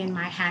say in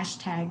my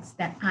hashtags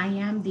that I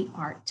am the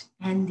art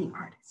and the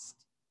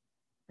artist,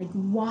 like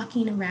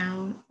walking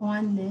around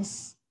on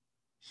this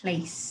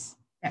place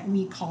that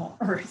we call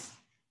Earth.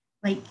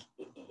 Like,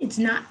 it's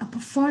not a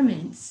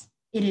performance,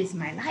 it is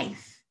my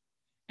life.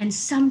 And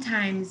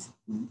sometimes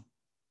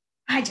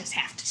I just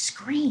have to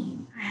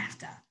scream. I have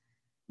to,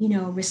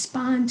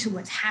 respond to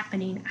what's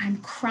happening. I'm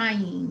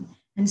crying.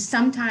 And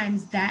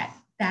sometimes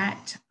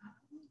that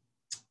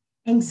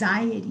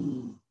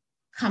anxiety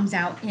comes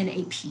out in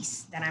a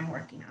piece that I'm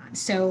working on.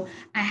 So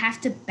I have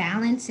to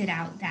balance it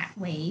out that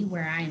way,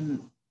 where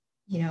I'm,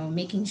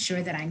 making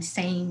sure that I'm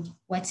saying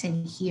what's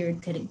in here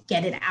to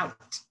get it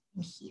out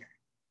in here.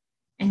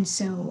 And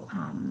so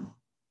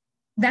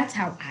that's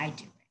how I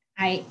do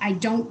it. I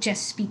don't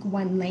just speak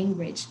one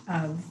language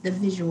of the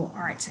visual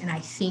arts. And I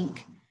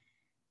think,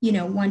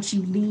 once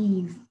you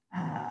leave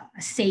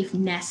a safe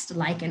nest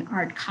like an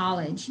art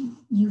college,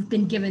 you've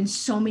been given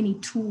so many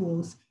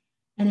tools,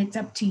 and it's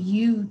up to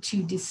you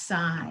to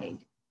decide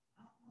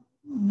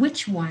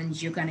which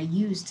ones you're going to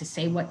use to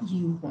say what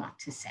you want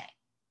to say.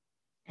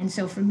 And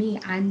so for me,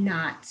 I'm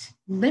not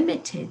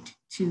limited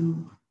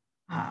to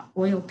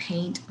oil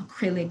paint,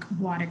 acrylic,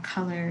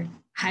 watercolor.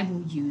 I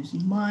will use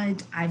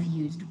mud. I've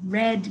used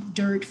red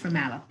dirt from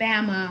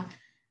Alabama.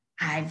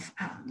 I've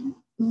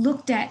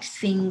looked at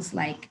things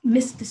like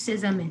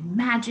mysticism and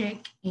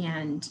magic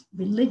and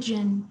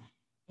religion,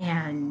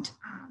 and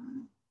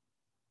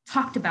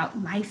talked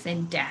about life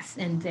and death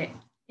and the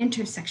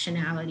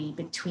intersectionality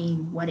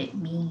between what it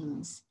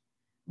means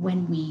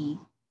when we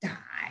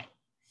die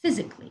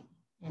physically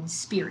and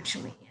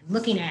spiritually, and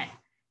looking at,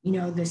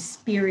 the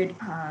spirit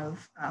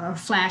of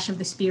Flash of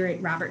the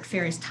Spirit, Robert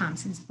Farris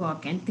Thompson's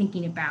book, and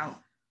thinking about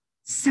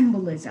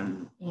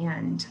symbolism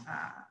and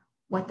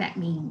what that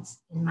means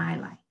in my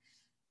life,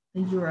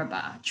 the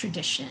Yoruba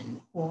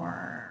tradition,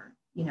 or,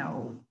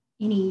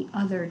 any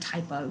other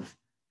type of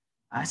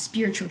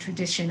spiritual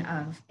tradition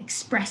of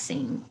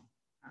expressing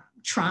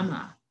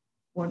trauma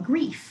or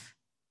grief,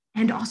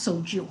 and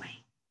also joy.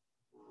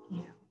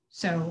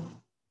 So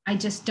I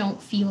just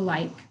don't feel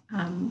like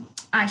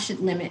I should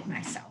limit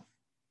myself.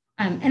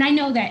 And I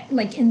know that,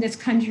 like, in this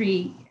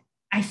country,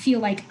 I feel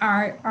like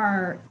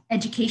our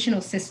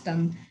educational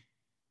system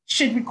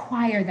should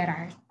require that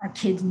our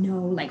kids know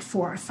like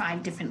 4 or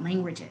 5 different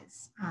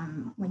languages.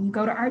 When you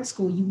go to art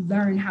school, you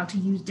learn how to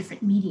use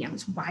different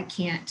mediums. Why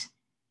can't,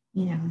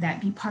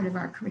 that be part of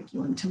our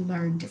curriculum, to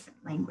learn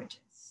different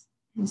languages?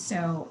 And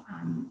so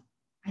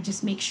I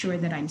just make sure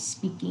that I'm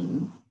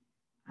speaking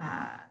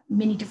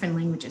many different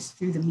languages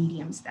through the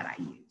mediums that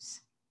I use.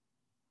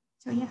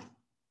 So yeah,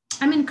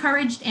 I'm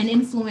encouraged and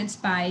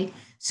influenced by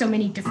so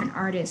many different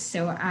artists.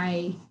 So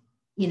I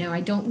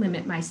don't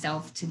limit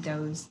myself to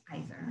those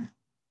either.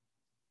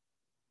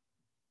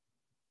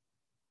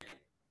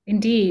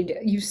 Indeed,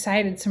 you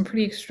cited some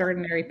pretty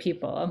extraordinary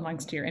people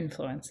amongst your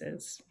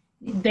influences.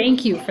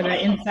 Thank you for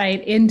that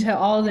insight into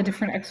all the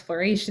different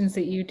explorations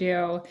that you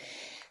do.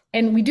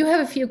 And we do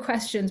have a few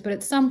questions, but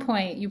at some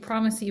point you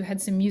promised that you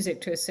had some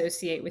music to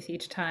associate with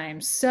each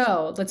time.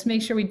 So let's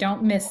make sure we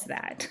don't miss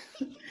that.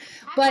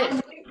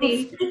 But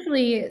quickly,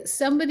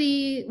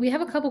 we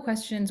have a couple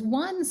questions.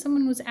 One,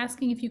 someone was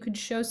asking if you could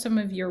show some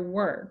of your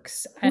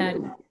works.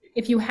 And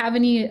if you have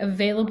any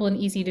available and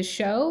easy to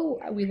show,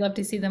 we'd love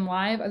to see them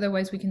live.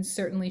 Otherwise, we can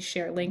certainly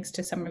share links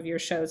to some of your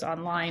shows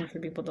online for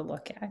people to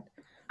look at.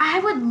 I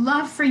would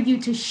love for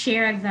you to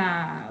share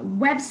the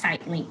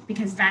website link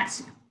because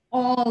that's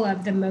all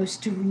of the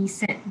most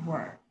recent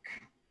work.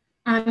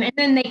 And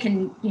then they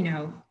can,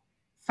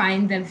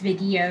 find the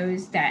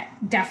videos that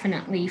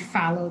definitely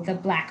follow the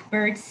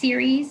Blackbird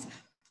series.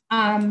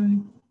 I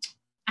don't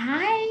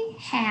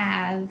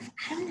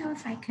know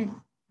if I could,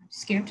 I'm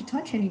scared to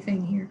touch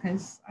anything here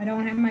because I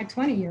don't have my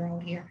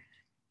 20-year-old here.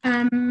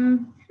 I've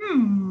got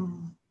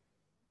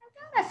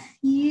a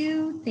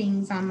few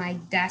things on my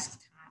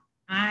desktop.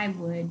 I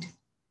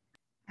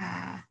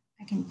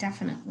can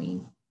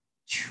definitely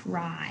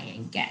try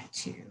and get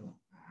to.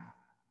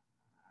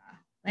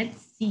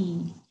 Let's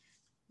see.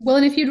 Well,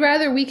 and if you'd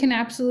rather, we can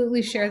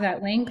absolutely share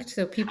that link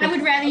so people. I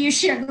would rather you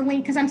share the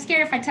link because I'm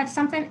scared if I touch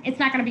something, it's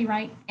not going to be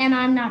right. And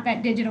I'm not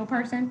that digital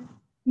person.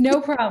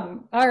 No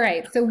problem. All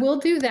right. So we'll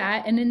do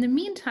that. And in the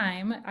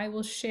meantime, I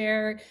will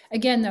share,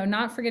 again, though,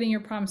 not forgetting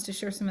your promise to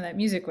share some of that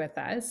music with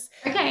us.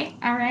 Okay.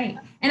 All right.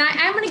 And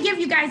I'm going to give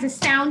you guys a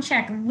sound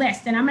check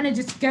list. And I'm going to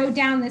just go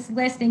down this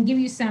list and give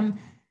you some.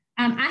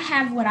 I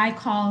have what I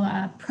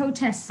call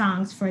protest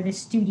songs for the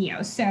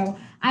studio. So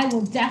I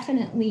will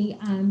definitely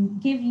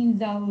give you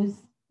those,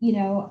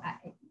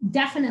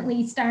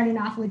 definitely starting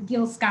off with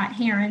Gil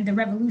Scott-Heron, The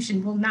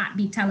Revolution Will Not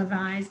Be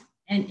Televised.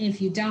 And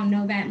if you don't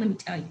know that, let me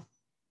tell you,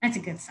 that's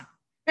a good song.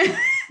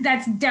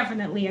 That's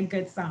definitely a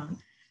good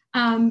song.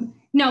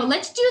 No,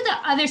 let's do the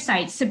other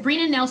site,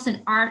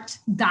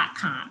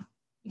 SabrinaNelsonArt.com,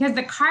 because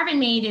the Carbon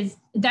Made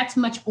that's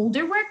much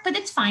older work, but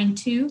it's fine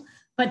too.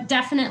 But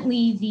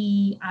definitely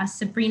the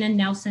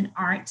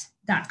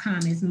SabrinaNelsonArt.com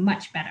is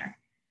much better.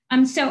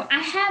 So I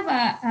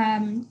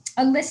have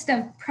a list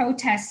of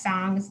protest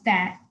songs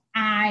that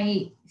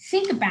I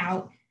think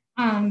about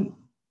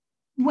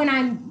when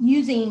I'm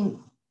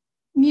using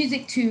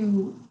music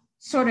to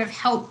sort of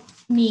help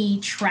me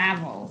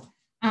travel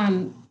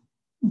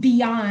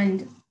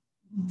beyond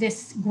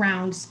this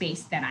ground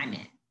space that I'm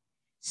in.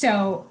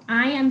 So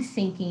I am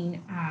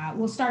thinking,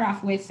 we'll start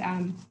off with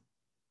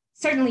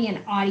certainly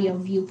an audio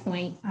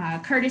viewpoint.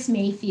 Curtis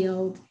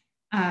Mayfield,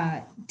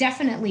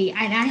 definitely,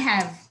 and I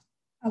have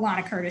a lot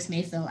of Curtis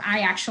Mayfield. I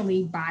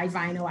actually buy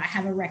vinyl. I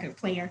have a record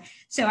player.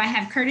 So I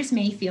have Curtis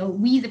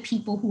Mayfield, We the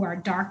People Who Are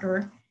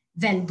Darker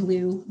Than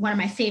Blue, one of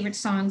my favorite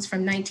songs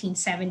from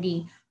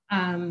 1970.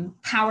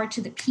 Power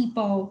to the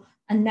People,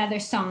 another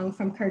song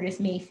from Curtis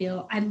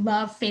Mayfield. I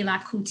love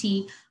Fela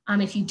Kuti.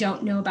 If you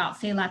don't know about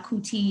Fela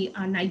Kuti,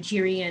 a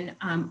Nigerian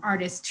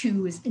artist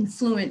who is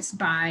influenced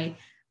by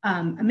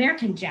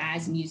American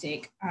jazz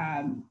music,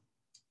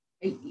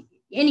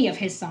 any of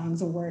his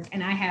songs will work.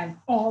 And I have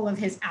all of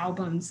his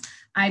albums.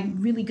 I'm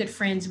really good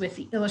friends with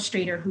the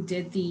illustrator who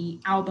did the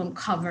album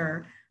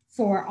cover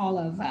for all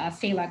of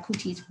Fela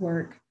Kuti's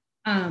work.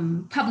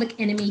 Public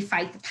Enemy,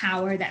 Fight the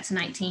Power, that's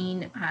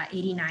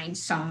 1989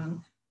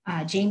 song.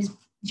 James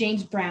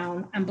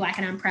Brown, I'm Black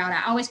and I'm Proud.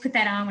 I always put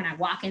that on when I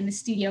walk in the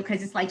studio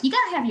because it's like, you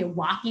gotta have your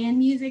walk-in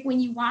music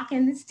when you walk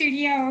in the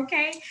studio,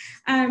 okay?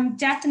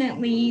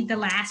 Definitely The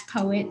Last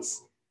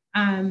Poets.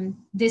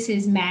 This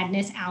Is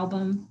Madness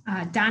album.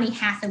 Donny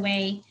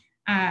Hathaway,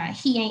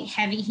 He Ain't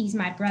Heavy, He's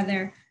My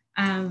Brother.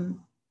 I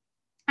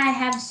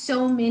have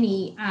so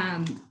many,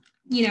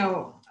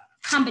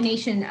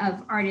 combination of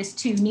artists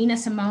too. Nina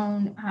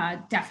Simone,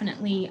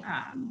 definitely.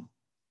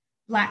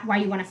 Why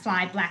You Want to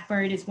Fly,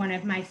 Blackbird is one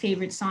of my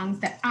favorite songs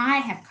that I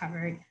have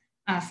covered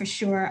for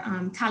sure.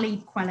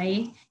 Talib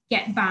Kweli,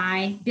 Get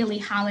By, Billie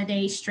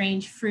Holiday,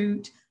 Strange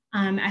Fruit.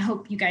 I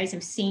hope you guys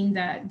have seen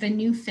the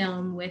new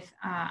film with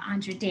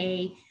Andra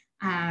Day,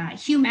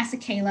 Hugh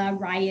Masekela,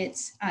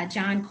 Riots,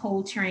 John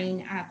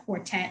Coltrane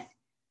Quartet,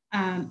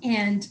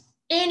 and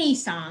any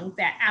song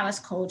that Alice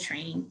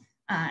Coltrane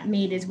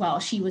made as well.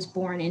 She was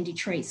born in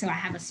Detroit, so I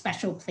have a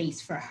special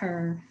place for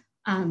her.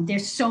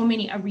 There's so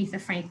many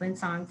Aretha Franklin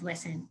songs.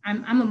 Listen,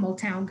 I'm a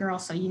Motown girl,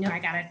 so I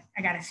gotta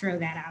throw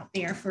that out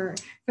there for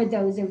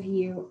those of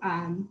you.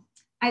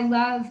 I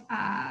love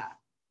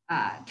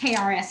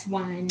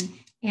KRS-One,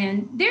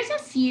 and there's a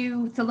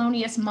few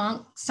Thelonious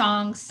Monk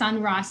songs,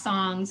 Sun Ra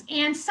songs,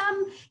 and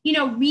some,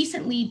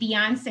 recently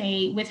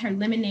Beyonce with her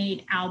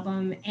Lemonade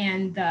album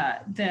and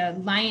the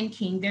Lion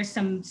King. There's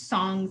some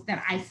songs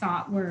that I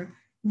thought were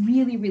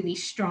really, really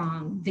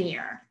strong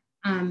there.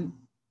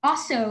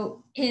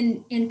 Also,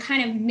 in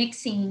kind of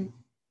mixing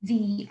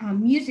the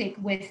music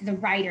with the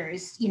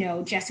writers,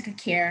 Jessica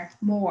Care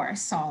Moore,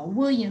 Saul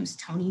Williams,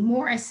 Toni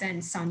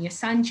Morrison, Sonia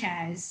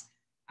Sanchez,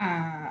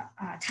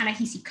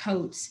 Ta-Nehisi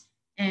Coates,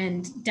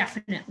 and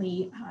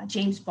definitely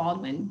James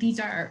Baldwin. These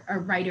are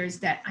writers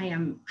that I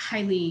am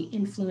highly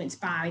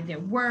influenced by their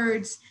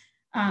words,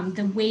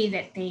 the way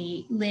that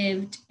they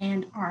lived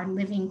and are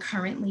living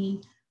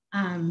currently.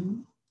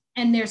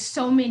 and there's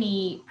so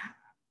many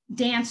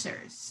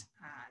dancers.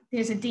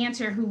 There's a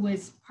dancer who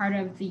was part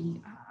of the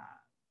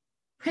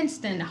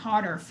Princeton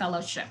Harder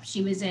Fellowship.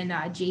 She was in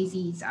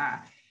Jay-Z's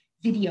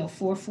video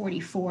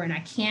 444, and I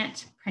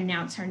can't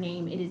pronounce her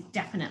name. It is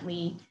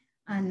definitely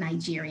a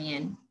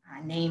Nigerian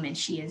name, and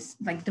she is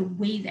like, the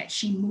way that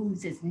she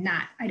moves is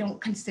not, I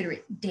don't consider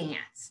it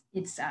dance.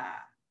 It's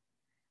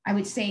I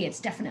would say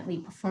it's definitely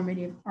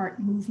performative art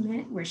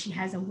movement, where she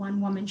has a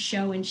one-woman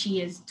show and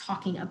she is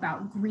talking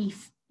about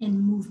grief in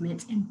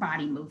movements and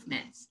body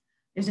movements.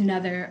 There's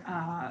another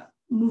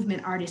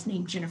movement artist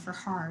named Jennifer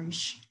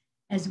Harge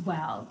as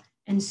well.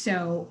 And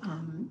so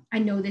I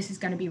know this is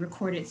going to be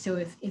recorded. So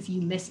if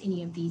you miss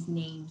any of these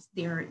names,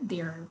 there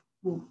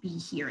will be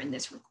here in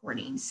this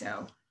recording.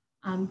 So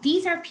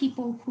these are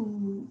people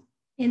who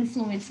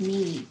influence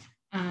me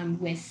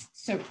with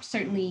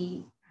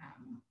certainly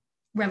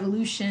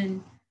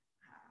revolution,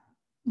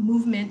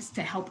 movements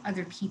to help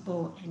other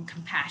people, and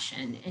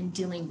compassion, and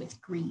dealing with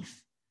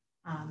grief,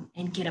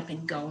 and get up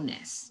and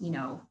go-ness. You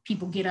know,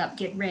 people get up,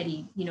 get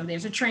ready, you know,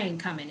 there's a train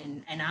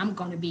coming, and I'm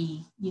going to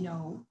be, you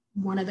know,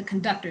 one of the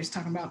conductors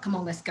talking about, come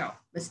on, let's go,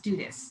 let's do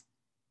this.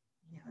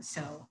 You know,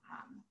 so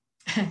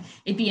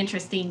it'd be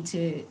interesting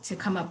to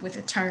come up with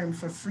a term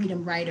for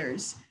freedom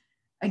writers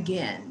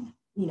again,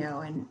 you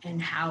know,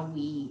 and how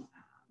we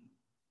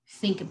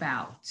think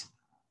about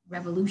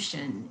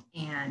revolution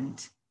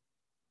and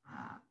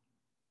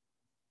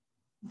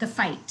the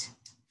fight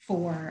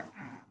for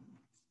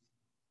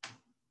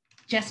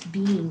just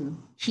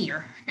being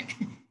here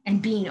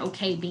and being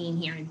okay being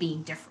here and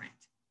being different.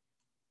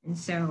 And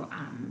so,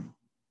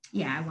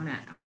 yeah, I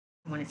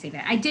want to say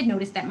that. I did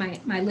notice that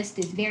my list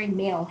is very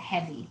male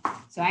heavy,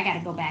 so I got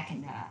to go back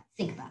and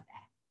think about that.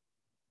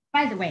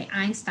 By the way,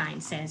 Einstein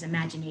says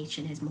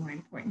imagination is more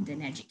important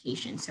than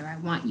education. So I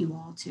want you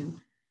all to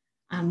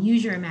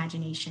use your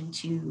imagination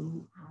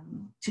to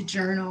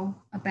journal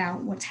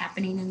about what's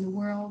happening in the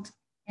world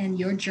and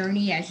your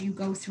journey as you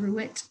go through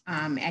it,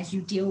 as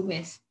you deal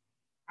with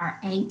our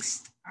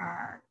angst,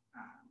 our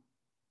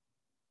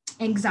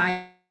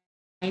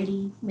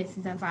anxiety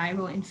with the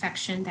viral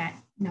infection that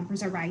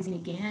numbers are rising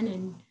again,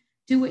 and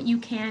do what you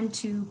can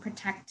to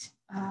protect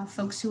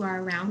folks who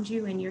are around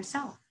you and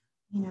yourself,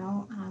 you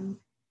know,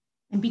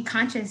 and be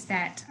conscious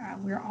that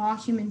we're all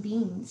human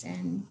beings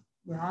and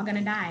we're all going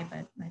to die,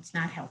 but let's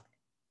not help it.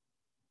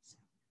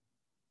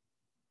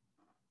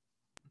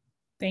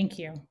 Thank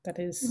you. That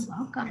is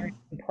very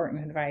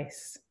important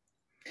advice.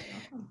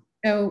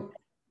 So,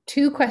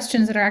 2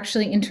 questions that are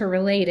actually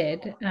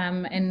interrelated,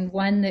 and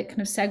one that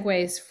kind of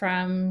segues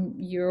from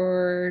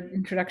your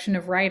introduction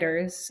of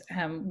writers,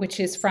 which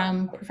is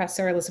from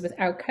Professor Elizabeth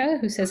Autka,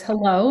 who says,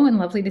 hello and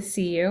lovely to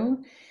see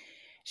you.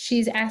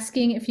 She's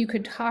asking if you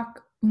could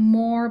talk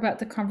more about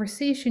the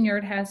conversation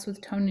Yard has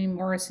with Toni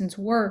Morrison's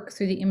work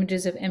through the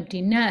images of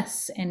empty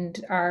nests.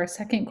 And our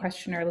second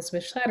questioner,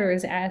 Elizabeth Schlatter,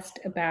 is asked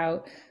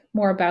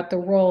more about the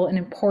role and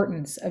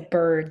importance of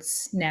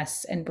birds'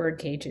 nests and bird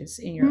cages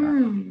in your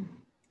art.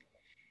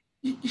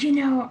 You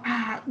know,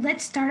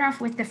 let's start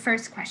off with the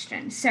first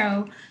question.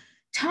 So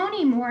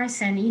Toni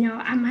Morrison, you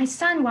know, my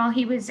son, while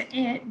he was at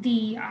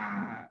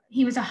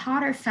he was a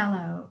Hodder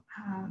Fellow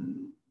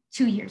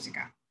 2 years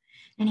ago,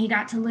 and he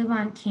got to live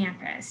on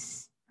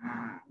campus,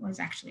 was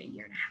actually a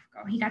year and a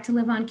half ago. He got to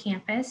live on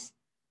campus.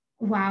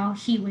 While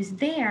he was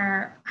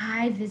there,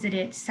 I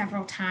visited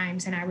several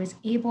times, and I was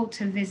able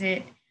to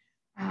visit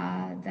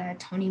the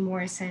Toni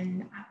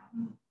Morrison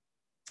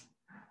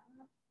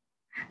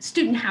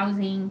student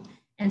housing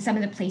and some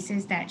of the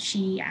places that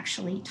she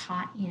actually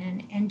taught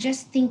in, and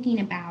just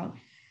thinking about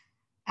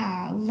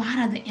a lot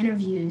of the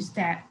interviews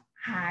that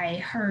I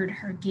heard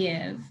her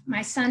give.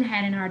 My son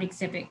had an art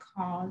exhibit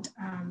called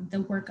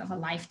The Work of a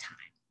Lifetime.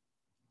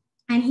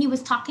 And he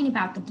was talking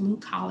about the blue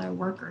collar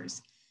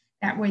workers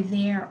that were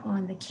there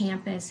on the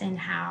campus, and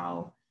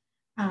how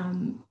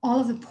all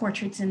of the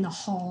portraits in the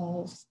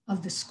halls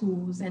of the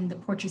schools and the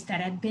portraits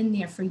that had been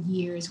there for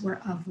years were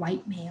of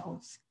white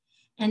males.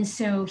 And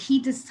so he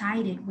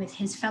decided with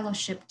his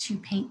fellowship to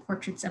paint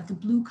portraits of the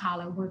blue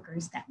collar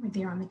workers that were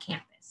there on the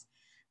campus,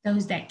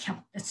 those that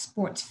kept the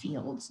sports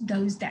fields,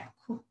 those that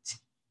cooked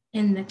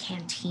in the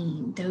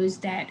canteen, those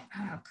that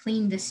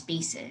cleaned the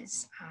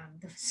spaces,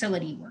 the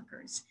facility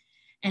workers.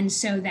 And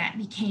so that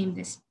became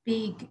this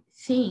big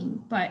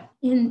thing. But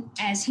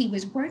as he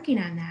was working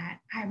on that,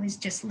 I was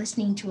just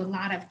listening to a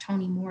lot of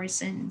Toni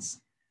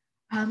Morrison's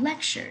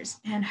lectures,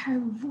 and her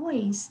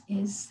voice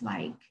is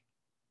like,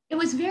 it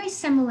was very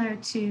similar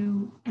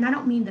to, and I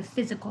don't mean the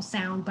physical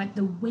sound, but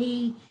the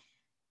way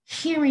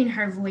hearing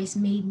her voice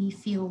made me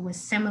feel was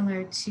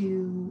similar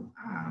to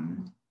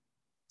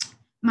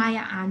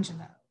Maya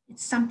Angelou.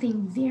 It's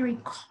something very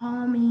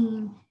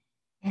calming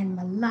and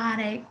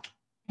melodic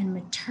and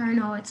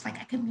maternal. It's like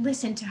I could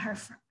listen to her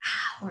for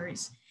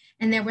hours.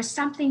 And there was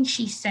something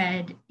she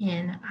said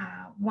in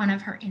one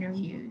of her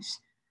interviews.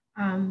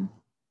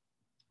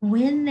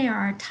 When there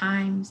are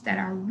times that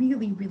are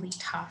really, really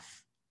tough,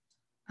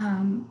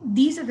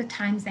 these are the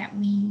times that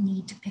we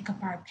need to pick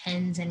up our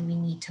pens and we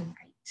need to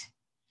write.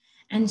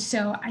 And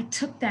so I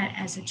took that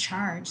as a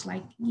charge,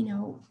 like, you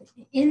know,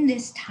 in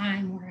this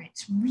time where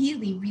it's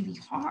really, really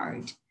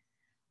hard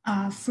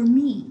for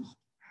me,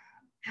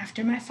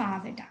 after my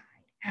father died,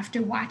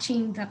 after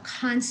watching the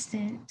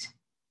constant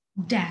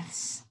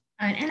deaths,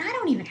 and I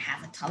don't even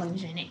have a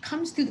television. It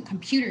comes through the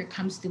computer, it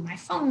comes through my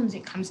phones,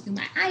 it comes through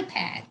my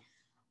iPad,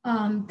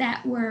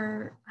 that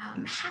were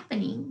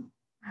happening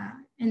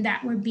and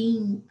that were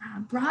being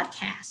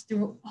broadcast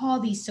through all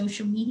these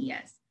social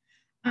medias.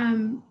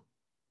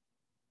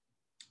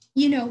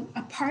 You know,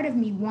 a part of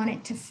me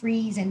wanted to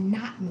freeze and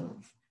not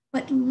move,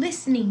 but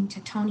listening to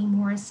Toni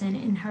Morrison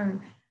in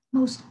her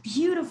most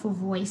beautiful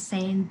voice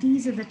saying,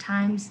 these are the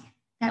times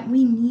that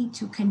we need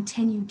to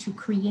continue to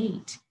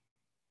create.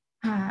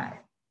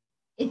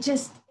 It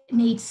just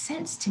made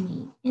sense to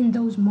me in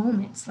those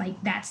moments.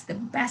 Like, that's the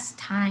best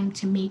time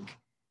to make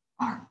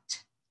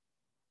art.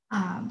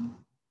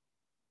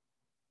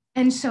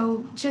 And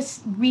so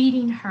just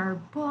reading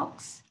her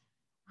books,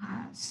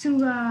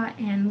 Sula,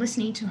 and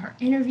listening to her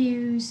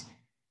interviews,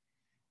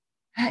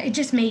 it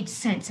just made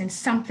sense, and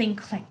something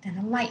clicked and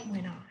a light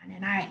went on.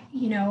 And I,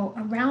 you know,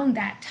 around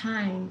that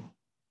time,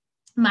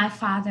 my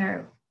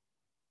father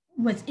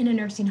was in a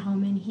nursing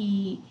home, and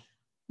he,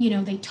 you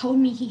know, they told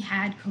me he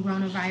had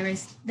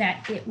coronavirus,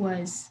 that it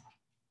was,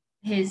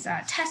 his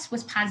test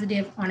was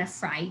positive on a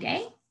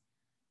Friday.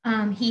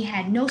 He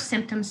had no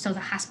symptoms, so the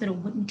hospital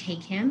wouldn't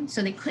take him.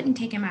 So they couldn't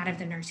take him out of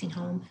the nursing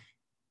home.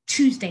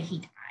 Tuesday, he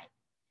died.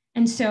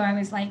 And so I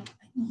was like,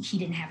 he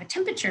didn't have a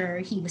temperature.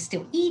 He was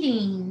still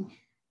eating.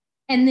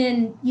 And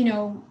then, you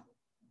know,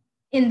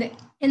 in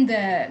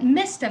the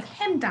midst of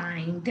him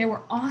dying, there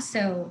were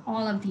also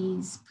all of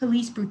these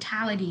police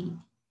brutality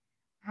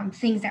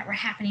things that were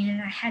happening.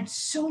 And I had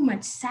so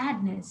much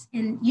sadness.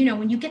 And, you know,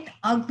 when you get the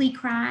ugly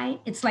cry,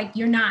 it's like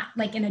you're not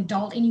like an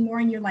adult anymore,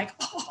 and you're like,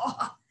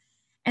 oh.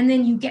 And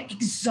then you get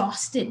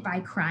exhausted by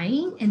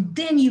crying. And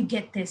then you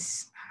get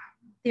this,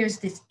 there's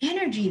this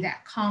energy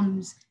that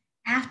comes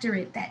after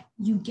it, that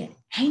you get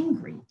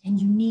angry and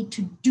you need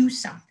to do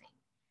something.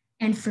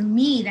 And for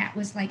me, that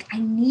was like, I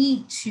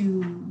need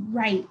to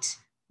write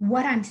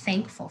what I'm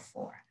thankful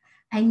for.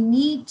 I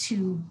need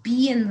to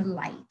be in the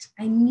light.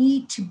 I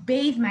need to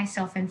bathe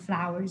myself in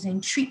flowers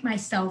and treat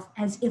myself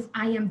as if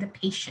I am the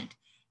patient,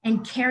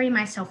 and carry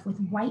myself with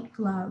white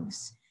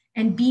gloves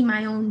and be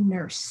my own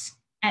nurse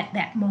at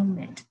that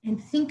moment,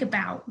 and think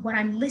about what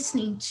I'm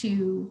listening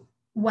to,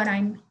 what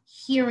I'm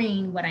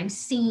hearing, what I'm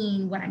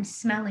seeing, what I'm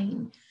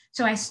smelling.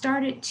 So I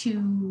started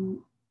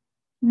to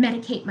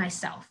medicate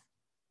myself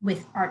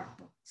with art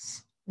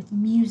books, with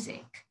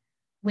music,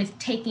 with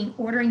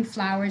ordering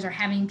flowers, or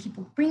having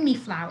people bring me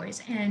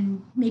flowers,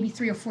 and maybe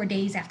 3 or 4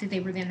 days after they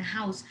were in the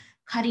house,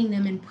 cutting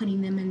them and putting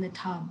them in the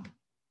tub,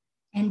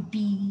 and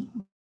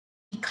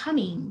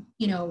becoming,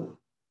 you know,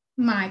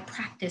 my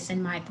practice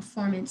and my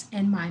performance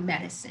and my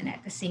medicine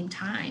at the same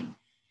time.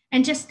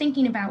 And just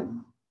thinking about,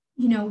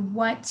 you know,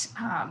 what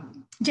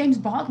James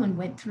Baldwin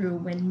went through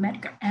when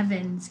Medgar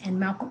Evans and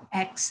Malcolm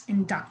X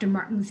and Dr.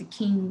 Martin Luther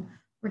King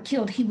were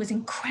killed. He was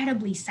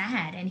incredibly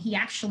sad, and he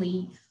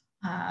actually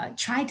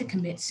tried to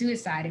commit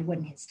suicide. It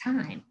wasn't his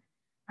time.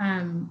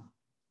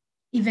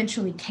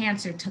 Eventually,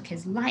 cancer took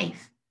his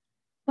life.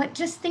 But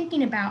just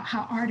thinking about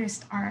how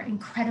artists are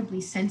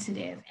incredibly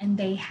sensitive, and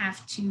they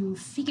have to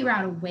figure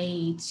out a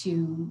way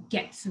to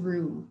get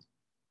through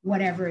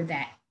whatever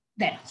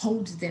that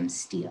holds them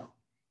still.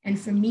 And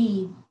for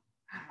me,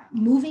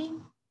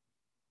 moving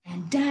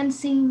and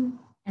dancing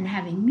and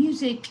having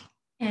music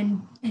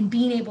and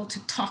being able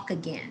to talk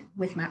again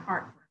with my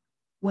artwork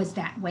was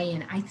that way.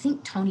 And I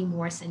think Toni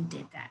Morrison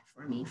did that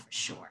for me for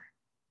sure.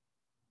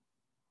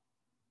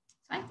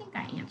 So I think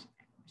I answered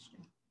that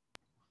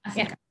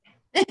question.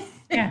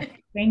 Yeah,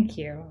 thank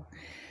you.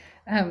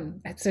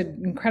 It's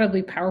an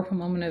incredibly powerful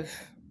moment of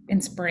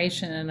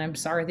inspiration, and I'm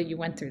sorry that you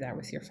went through that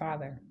with your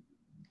father.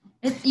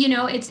 It's, you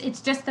know,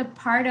 it's just a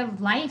part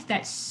of life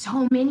that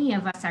so many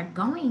of us are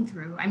going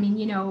through. I mean,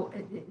 you know,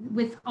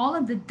 with all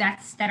of the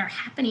deaths that are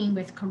happening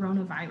with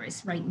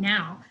coronavirus right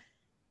now,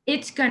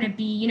 it's going to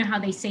be, you know, how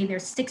they say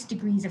there's 6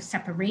 degrees of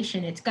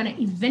separation. It's going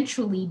to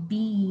eventually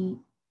be,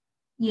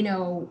 you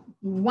know,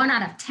 1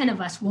 out of 10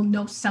 of us will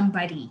know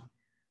somebody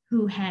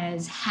who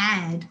has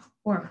had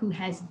or who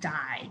has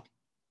died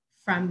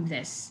from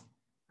this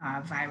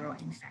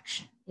viral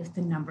infection, if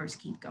the numbers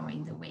keep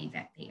going the way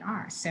that they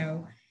are.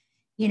 So,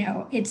 you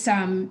know,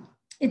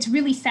 it's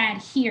really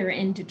sad here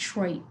in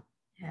Detroit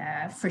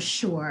for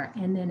sure,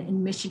 and then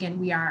in Michigan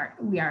we are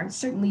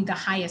certainly the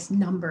highest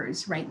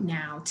numbers right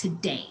now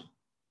today,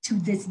 to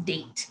this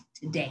date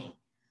today,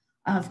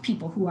 of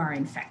people who are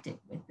infected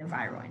with the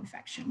viral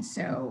infection.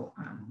 So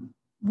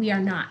we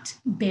are not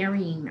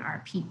burying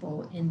our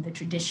people in the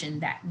tradition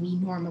that we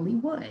normally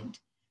would.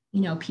 You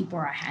know, people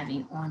are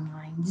having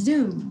online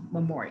Zoom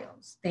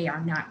memorials. They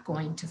are not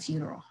going to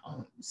funeral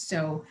homes.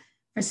 So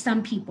for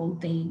some people,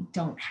 they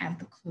don't have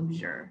the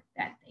closure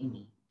that they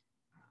need.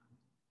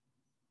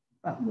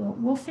 But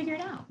we'll figure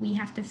it out. We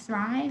have to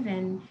thrive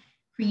and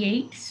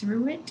create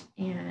through it,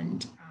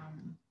 and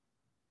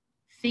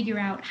figure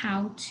out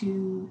how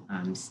to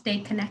stay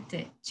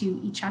connected to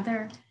each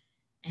other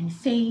and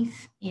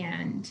faith,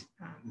 and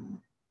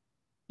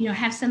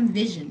have some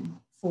vision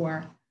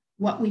for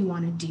what we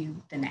want to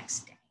do the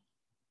next day,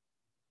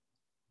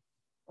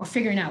 or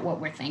figuring out what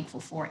we're thankful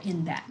for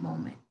in that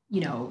moment.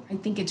 I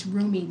think it's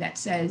Rumi that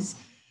says,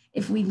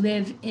 if we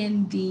live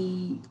in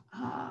the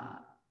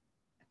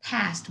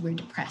past, we're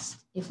depressed.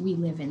 If we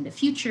live in the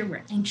future,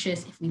 we're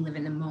anxious. If we live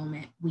in the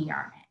moment, we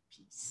are at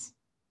peace.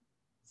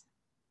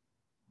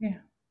 Yeah.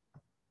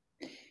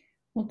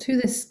 Well, to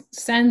this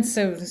sense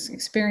of this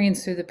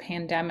experience through the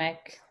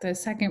pandemic, the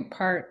second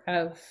part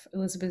of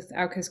Elizabeth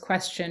Auke's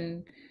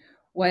question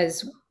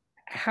was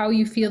how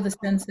you feel the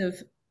sense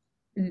of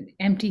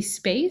empty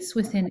space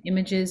within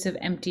images of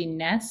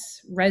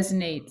emptiness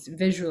resonates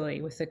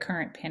visually with the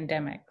current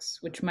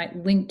pandemics, which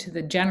might link to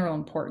the general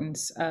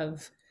importance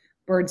of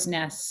birds'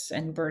 nests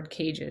and bird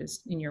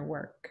cages in your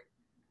work.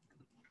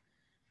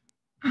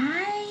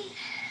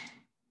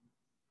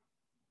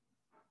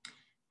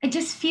 I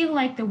just feel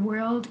like the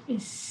world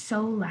is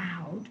so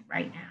loud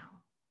right now.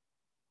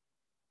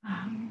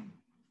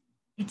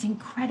 It's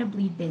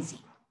incredibly busy.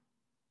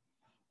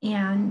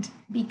 And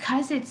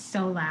because it's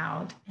so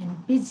loud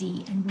and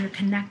busy, and we're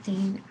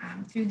connecting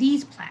through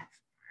these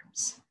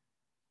platforms,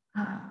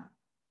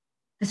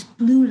 this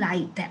blue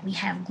light that we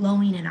have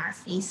glowing in our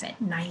face at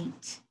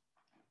night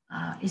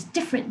is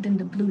different than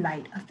the blue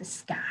light of the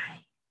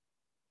sky.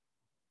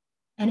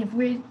 And if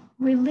we're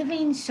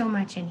living so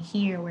much in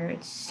here where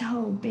it's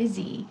so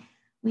busy,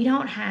 we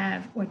don't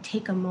have or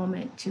take a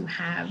moment to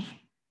have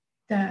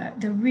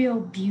the real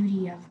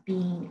beauty of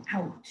being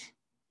out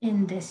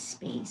in this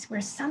space,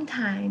 where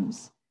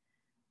sometimes,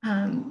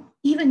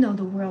 even though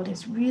the world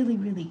is really,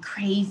 really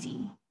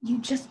crazy, you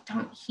just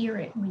don't hear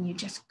it when you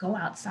just go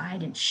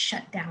outside and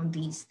shut down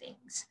these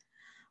things.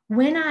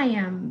 When I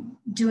am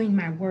doing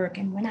my work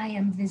and when I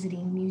am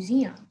visiting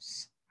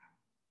museums,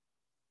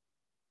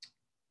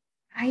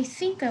 I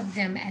think of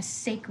them as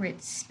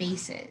sacred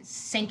spaces,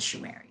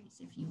 sanctuaries,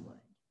 if you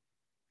would,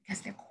 because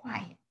they're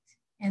quiet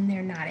and there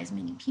are not as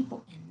many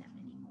people in them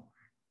anymore.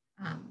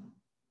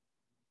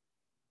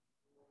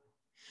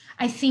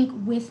 I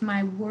think with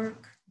my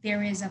work,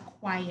 there is a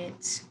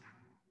quiet,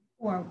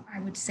 or I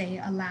would say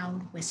a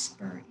loud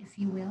whisper, if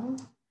you will,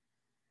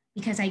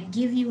 because I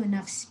give you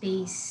enough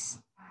space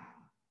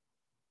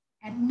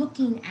at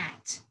looking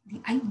at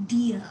the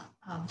idea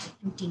of the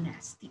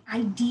emptiness, the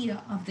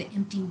idea of the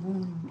empty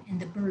room and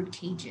the bird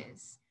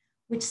cages,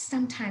 which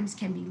sometimes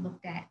can be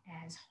looked at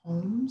as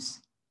homes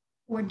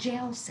or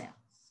jail cells.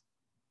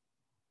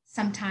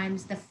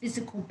 Sometimes the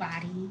physical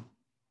body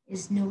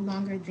is no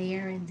longer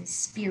there and the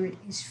spirit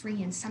is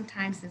free, and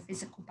sometimes the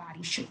physical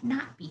body should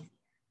not be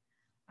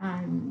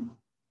there.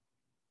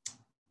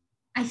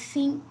 I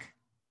think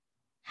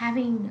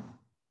having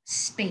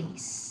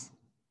space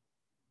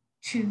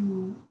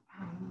to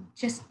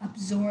just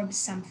absorb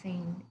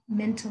something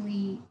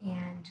mentally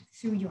and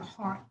through your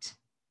heart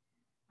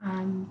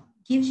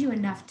gives you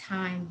enough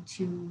time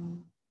to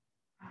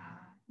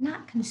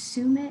not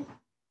consume it,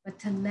 but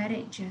to let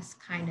it just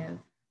kind of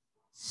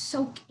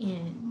soak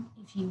in,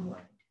 if you would,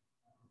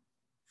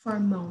 for a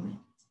moment.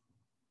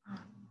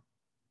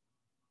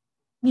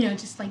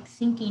 Just like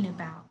thinking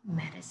about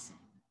medicine,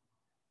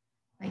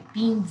 like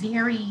being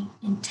very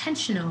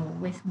intentional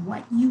with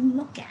what you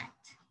look at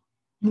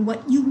and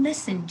what you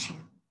listen to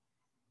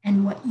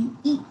and what you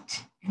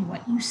eat and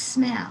what you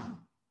smell,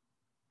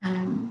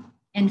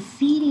 and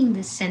feeding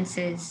the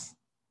senses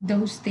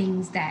those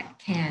things that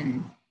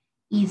can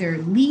either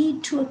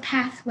lead to a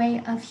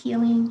pathway of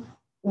healing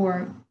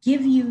or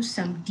give you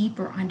some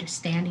deeper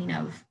understanding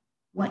of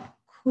what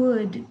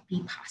could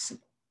be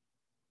possible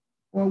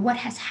or what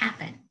has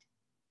happened.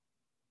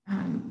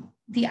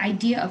 The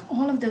idea of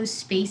all of those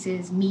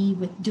spaces, me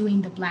with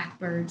doing the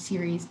Blackbird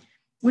series,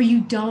 where you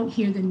don't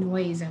hear the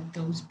noise of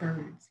those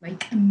birds.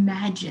 Like,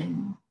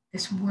 imagine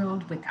this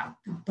world without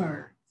the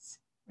birds,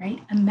 right?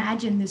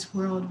 Imagine this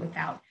world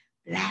without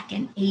Black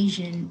and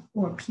Asian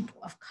or people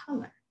of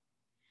color.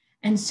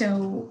 And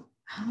so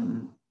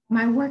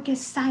my work is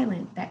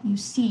silent that you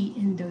see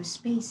in those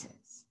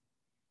spaces,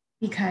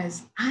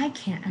 because I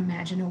can't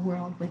imagine a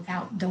world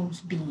without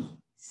those beings.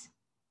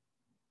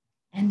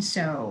 And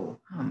so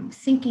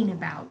thinking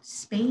about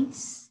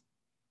space,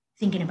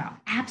 thinking about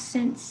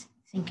absence,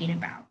 thinking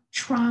about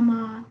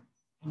trauma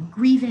and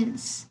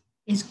grievance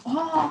is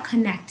all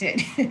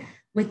connected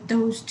with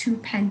those two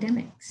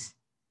pandemics.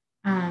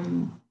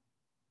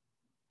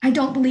 I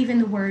don't believe in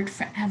the word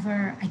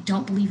forever. I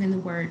don't believe in the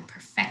word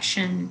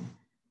perfection.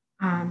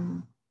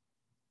 But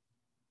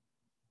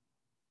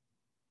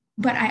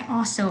I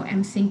also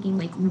am thinking,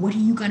 like, what are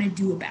you going to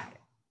do about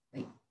it?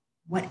 Like,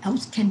 what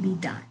else can be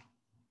done?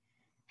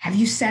 Have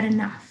you said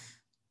enough?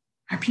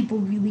 Are people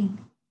really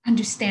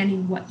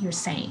understanding what you're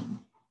saying?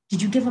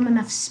 Did you give them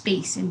enough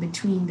space in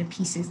between the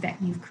pieces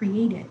that you've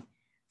created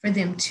for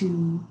them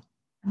to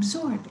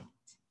absorb it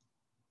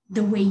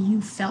the way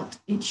you felt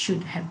it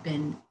should have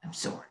been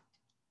absorbed?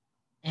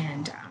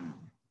 And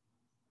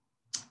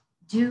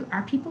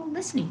are people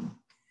listening?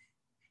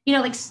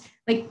 Like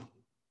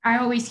I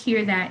always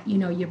hear that,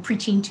 you're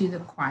preaching to the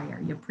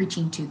choir, you're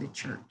preaching to the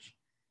church.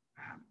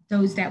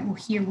 Those that will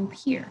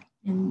hear,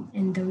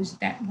 and those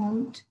that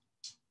won't,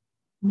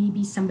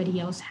 maybe somebody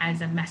else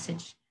has a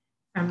message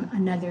from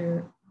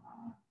another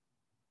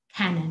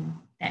canon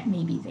that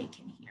maybe they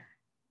can hear.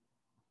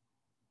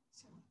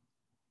 So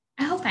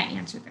I hope I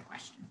answered the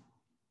question.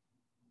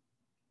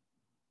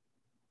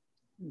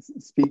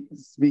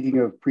 Speaking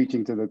of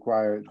preaching to the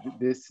choir,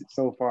 this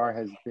so far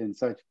has been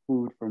such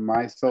food for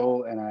my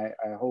soul, and I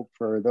hope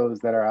for those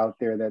that are out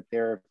there that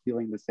they're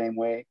feeling the same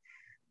way.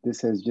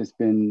 This has just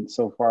been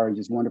so far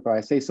just wonderful.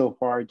 I say so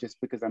far just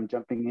because I'm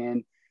jumping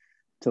in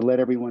to let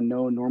everyone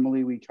know.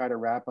 Normally we try to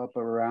wrap up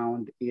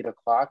around 8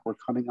 o'clock. We're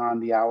coming on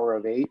the hour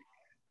of 8,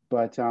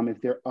 but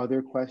if there are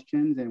other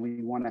questions and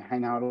we want to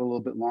hang out a little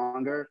bit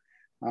longer,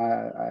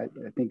 I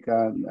think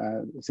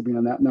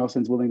Sabrina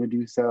Nelson's willing to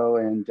do so,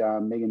 and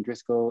Megan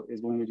Driscoll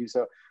is willing to do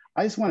so.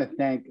 I just want to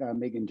thank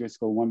Megan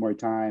Driscoll one more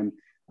time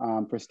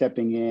for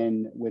stepping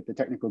in with the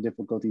technical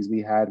difficulties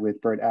we had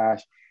with Bert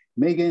Ash.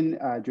 Megan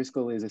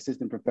Driscoll is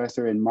assistant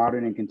professor in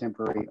modern and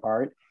contemporary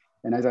art.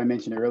 And as I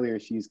mentioned earlier,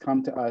 she's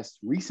come to us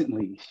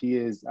recently. She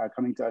is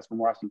coming to us from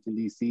Washington,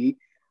 D.C.,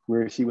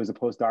 where she was a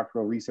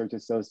postdoctoral research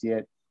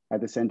associate at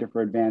the Center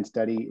for Advanced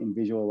Study in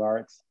Visual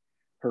Arts.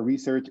 Her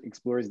research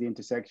explores the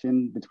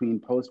intersection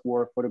between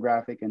post-war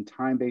photographic and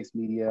time-based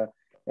media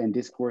and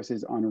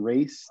discourses on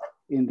race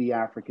in the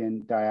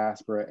African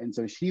diaspora. And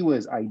so she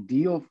was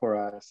ideal for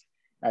us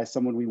as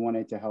someone we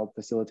wanted to help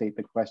facilitate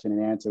the question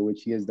and answer,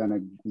 which she has done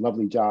a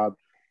lovely job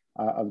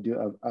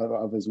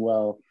of as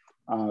well.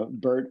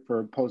 Bert,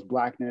 for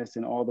post-Blackness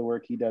and all the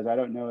work he does. I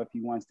don't know if he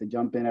wants to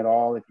jump in at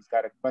all, if he's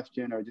got a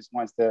question, or just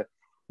wants to,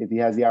 if he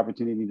has the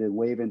opportunity to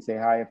wave and say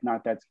hi. If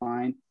not, that's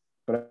fine.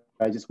 But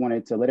I just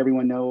wanted to let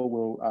everyone know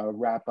we'll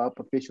wrap up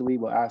officially.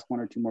 We'll ask 1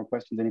 or 2 more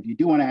questions. And if you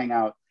do want to hang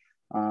out,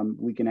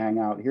 we can hang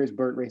out. Here's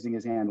Bert raising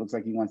his hand. Looks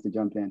like he wants to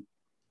jump in.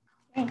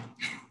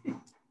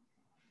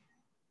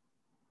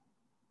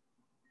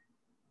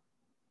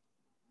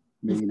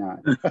 Maybe not.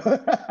 You're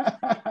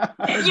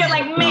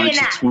like, maybe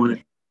not.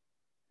 Wanted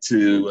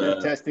to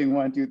testing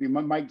 1, 2, 3.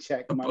 My mic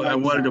check. I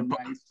wanted to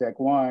mic check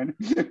 1.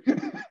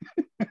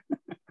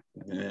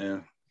 Yeah.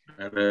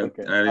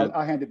 Okay.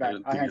 I'll hand it back.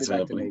 I'll hand it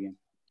back to Megan.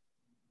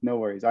 No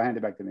worries. I'll hand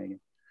it back to Megan.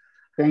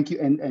 Thank you.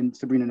 And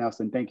Sabrina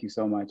Nelson, thank you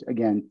so much.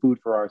 Again, food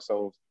for our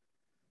souls.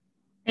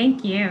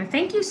 Thank you.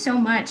 Thank you so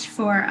much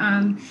for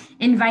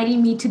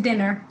inviting me to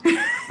dinner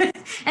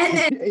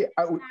and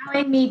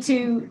allowing me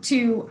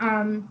to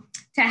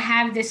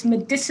have this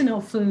medicinal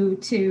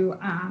food to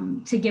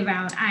give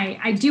out.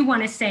 I do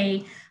want to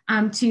say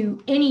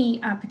to any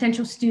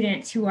potential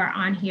students who are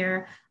on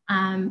here,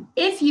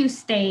 if you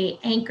stay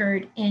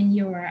anchored in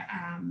your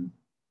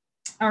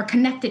or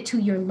connected to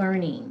your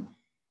learning,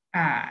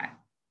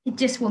 it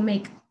just will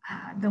make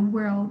the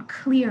world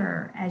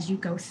clearer as you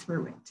go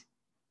through it.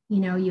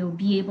 You'll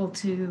be able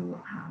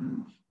to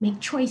make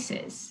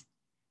choices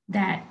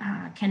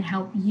that can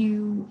help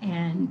you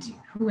and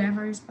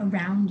whoever's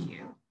around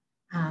you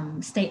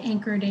stay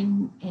anchored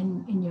in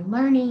your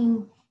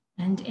learning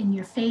and in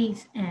your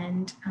faith,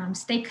 and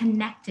stay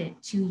connected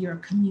to your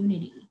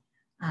community.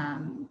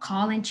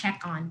 Call and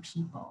check on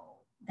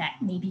people that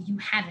maybe you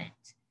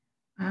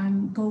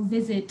haven't. Go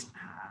visit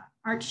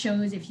art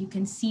shows if you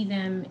can see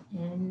them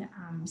in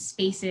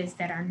spaces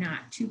that are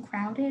not too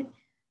crowded.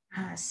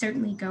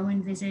 Certainly go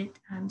and visit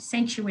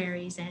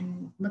sanctuaries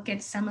and look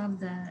at some of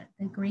the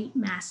great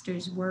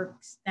masters'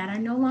 works that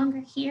are no longer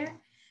here.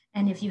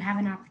 And if you have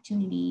an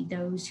opportunity,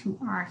 those who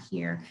are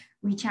here,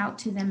 reach out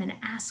to them and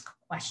ask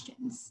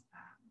questions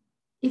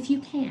if you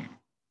can.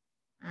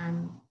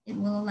 It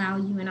will allow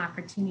you an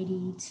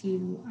opportunity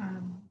to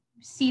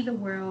see the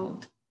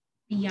world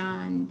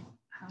beyond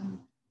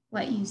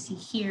what you see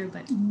here,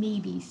 but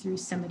maybe through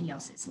somebody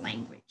else's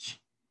language.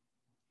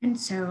 And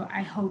so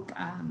I hope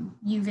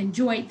you've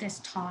enjoyed this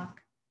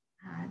talk,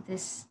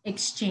 this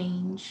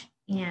exchange.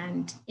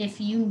 And if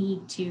you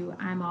need to,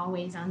 I'm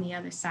always on the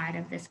other side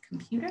of this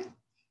computer.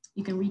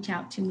 You can reach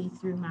out to me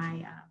through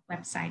my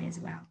website as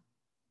well.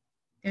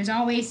 There's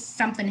always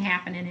something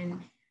happening.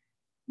 And,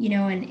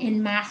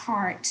 in my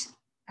heart,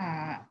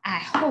 I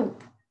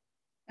hope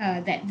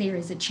that there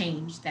is a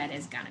change that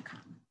is going to come.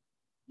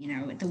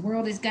 The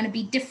world is going to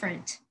be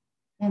different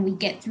when we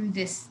get through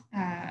this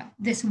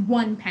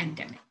one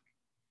pandemic.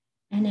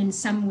 And in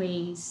some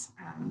ways,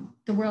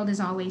 the world is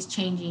always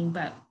changing,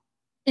 but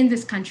in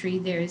this country,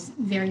 there's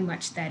very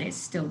much that is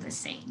still the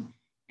same.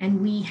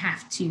 And we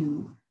have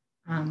to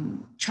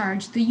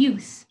charge the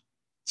youth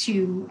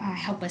to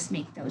help us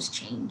make those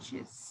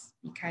changes,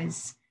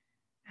 because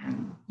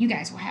you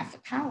guys will have the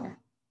power.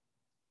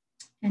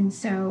 And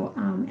so,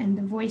 and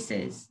the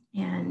voices,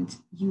 and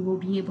you will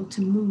be able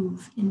to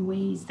move in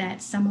ways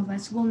that some of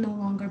us will no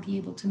longer be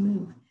able to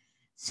move.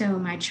 So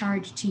my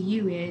charge to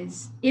you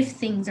is, if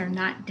things are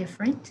not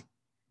different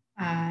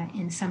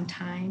in some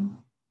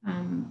time,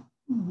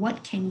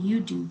 what can you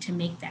do to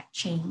make that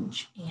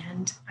change?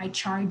 And I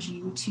charge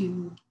you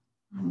to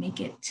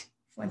make it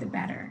for the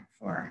better,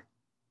 for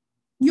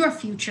your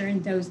future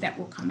and those that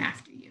will come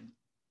after you.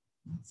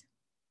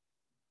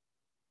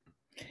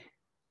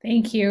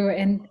 Thank you.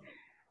 And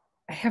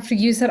I have to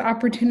use that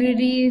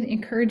opportunity,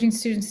 encouraging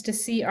students to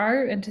see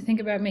art and to think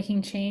about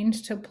making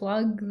change, to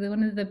plug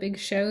one of the big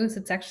shows.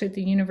 It's actually at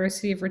the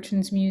University of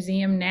Richmond's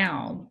museum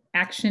now,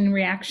 Action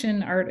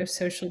Reaction, Art of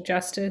Social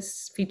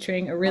Justice,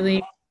 featuring a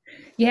really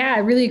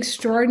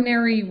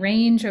extraordinary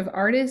range of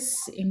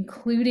artists,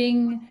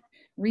 including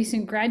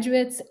recent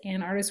graduates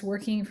and artists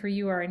working for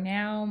You Are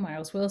Now,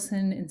 Miles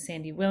Wilson and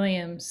Sandy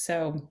Williams.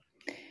 So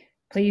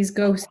please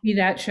go see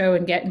that show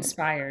and get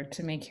inspired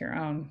to make your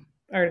own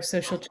art of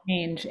social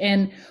change.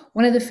 And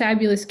one of the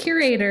fabulous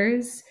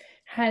curators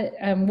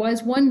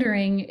was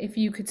wondering if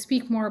you could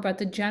speak more about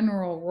the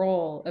general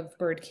role of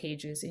bird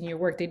cages in your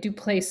work. They do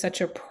play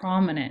such a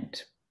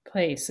prominent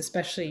place,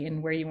 especially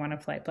in Where You Want to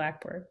Fly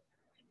Blackbird.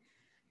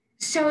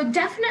 So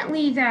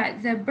definitely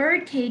the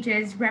bird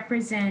cages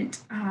represent,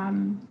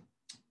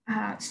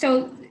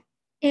 so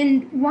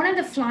in one of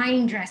the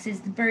flying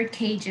dresses, the bird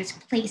cage is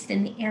placed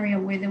in the area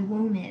where the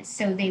womb is.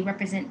 So they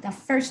represent the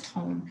first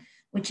home,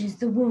 which is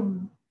the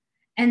womb.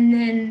 And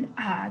then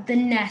the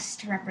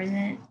nest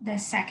represent the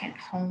second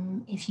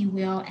home, if you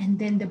will. And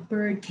then the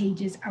bird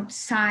cages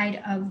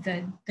outside of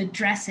the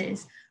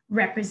dresses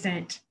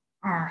represent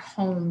our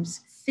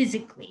homes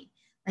physically.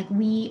 Like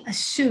we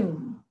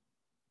assume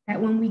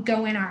that when we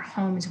go in our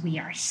homes, we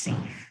are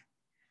safe.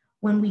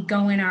 When we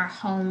go in our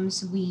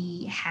homes,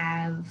 we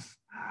have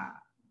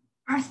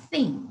our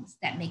things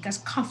that make us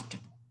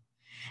comfortable.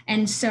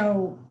 And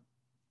so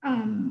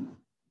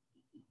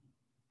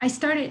I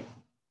started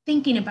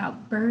thinking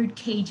about bird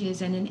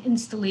cages and an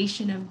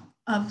installation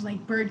of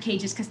like bird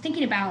cages, because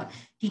thinking about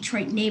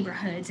Detroit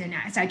neighborhoods, and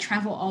as I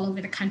travel all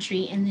over the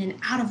country and then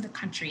out of the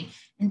country,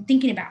 and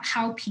thinking about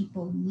how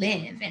people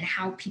live and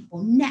how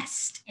people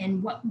nest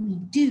and what we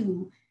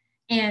do,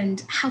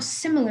 and how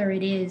similar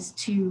it is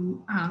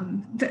to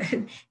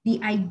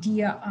the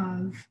idea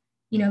of,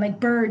 like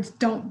birds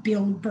don't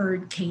build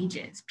bird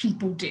cages,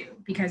 people do,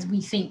 because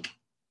we think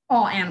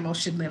all animals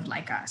should live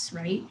like us,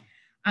 right?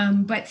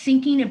 But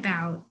thinking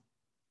about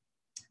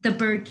the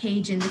bird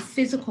cage in the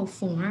physical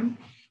form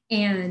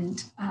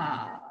and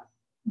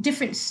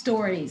different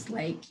stories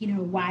like,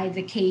 why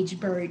the caged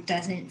bird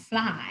doesn't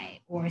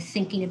fly, or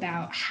thinking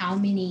about how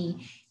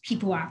many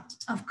people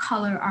of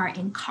color are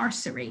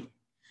incarcerated,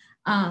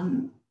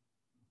 and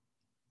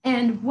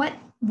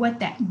what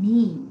that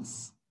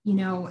means,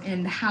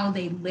 and how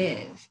they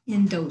live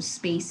in those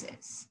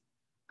spaces.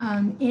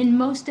 In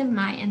most of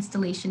my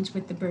installations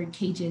with the bird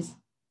cages,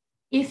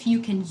 if you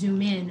can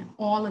zoom in,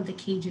 all of the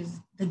cages,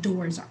 the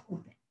doors are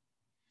open.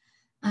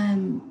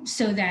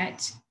 So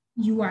that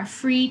you are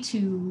free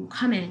to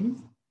come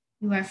in,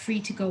 you are free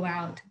to go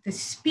out. The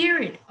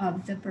spirit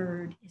of the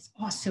bird is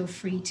also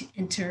free to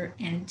enter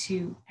and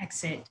to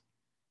exit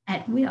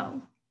at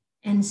will.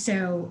 And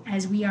so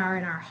as we are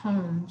in our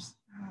homes,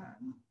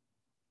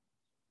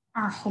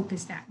 our hope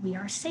is that we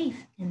are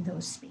safe in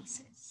those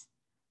spaces,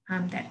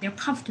 that they're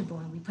comfortable,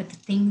 and we put the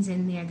things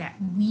in there that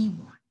we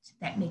want,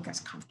 that make us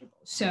comfortable.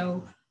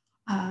 So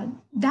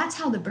that's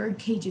how the bird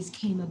cages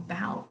came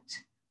about.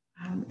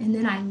 And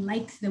then I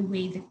liked the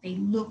way that they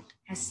looked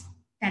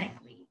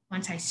aesthetically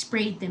once I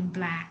sprayed them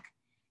black,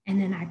 and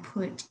then I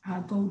put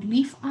gold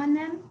leaf on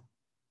them.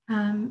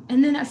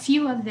 And then a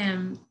few of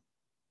them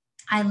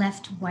I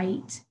left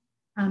white,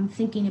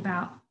 thinking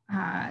about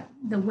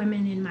the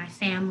women in my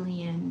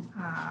family and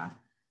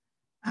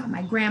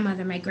my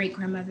grandmother, my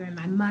great-grandmother, and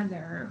my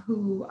mother,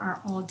 who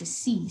are all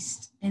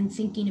deceased, and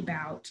thinking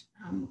about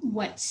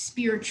what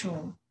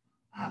spiritual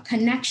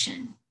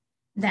connection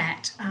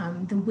that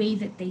the way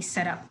that they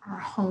set up our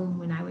home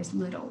when I was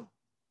little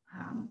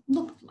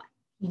looked like.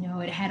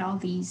 It had all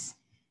these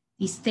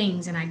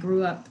things, and I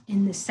grew up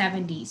in the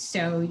 70s.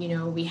 So,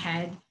 we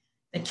had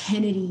the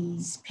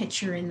Kennedys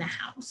picture in the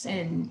house,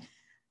 and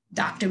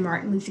Dr.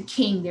 Martin Luther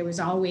King. There was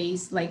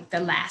always like the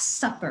Last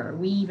Supper.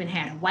 We even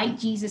had a white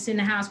Jesus in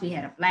the house. We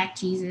had a black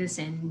Jesus.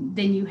 And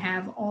then you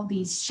have all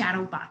these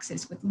shadow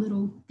boxes with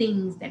little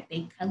things that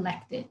they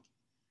collected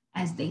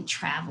as they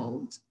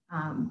traveled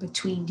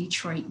between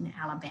Detroit and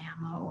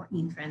Alabama, or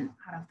even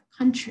out of the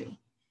country.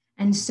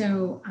 And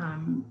so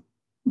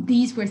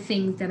these were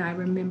things that I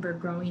remember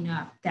growing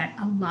up that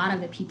a lot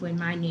of the people in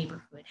my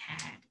neighborhood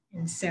had.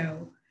 And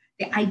so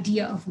the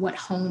idea of what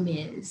home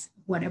is,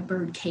 what a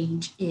bird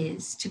cage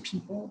is to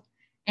people,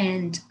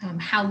 and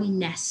how we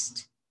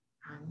nest,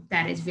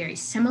 that is very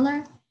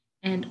similar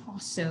and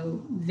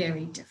also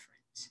very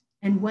different.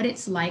 And what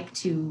it's like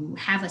to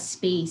have a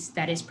space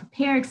that is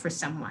prepared for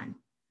someone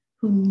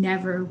who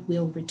never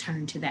will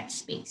return to that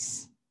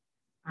space.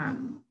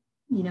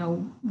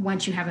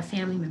 Once you have a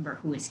family member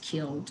who is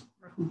killed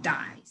or who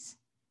dies,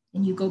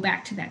 and you go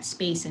back to that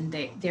space, and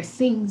their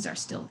things are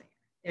still there,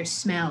 their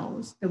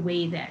smells, the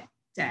way that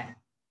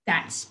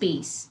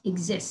space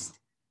exists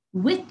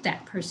with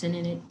that person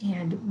in it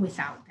and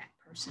without that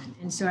person.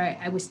 And so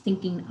I was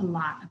thinking a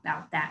lot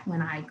about that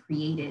when I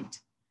created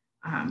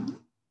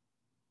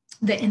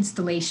the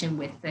installation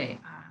with the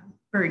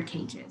bird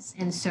cages.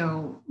 And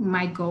so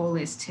my goal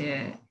is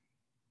to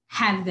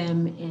have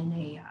them in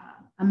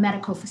a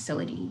medical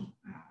facility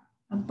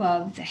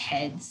above the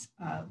heads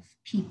of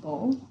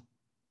people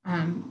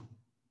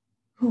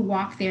who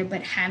walk there,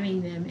 but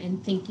having them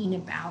and thinking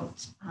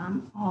about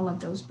all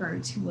of those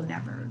birds who will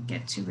never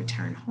get to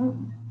return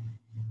home.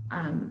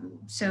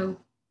 So,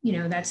 you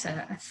know, that's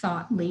a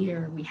thought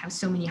later. We have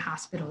so many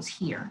hospitals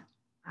here,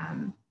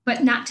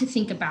 but not to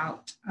think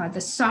about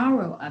the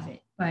sorrow of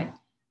it, but,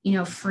 you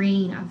know,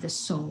 freeing of the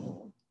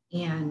soul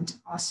and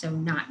also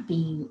not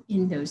being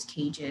in those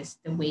cages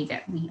the way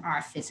that we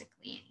are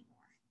physically anymore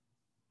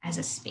as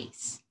a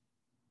space.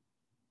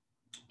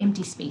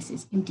 Empty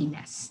spaces, empty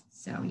nests.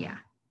 So yeah,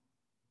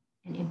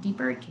 and empty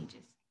bird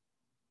cages.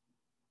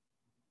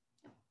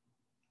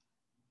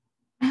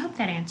 I hope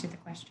that answered the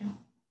question.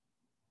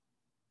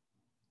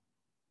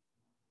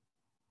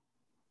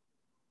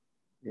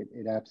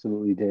 It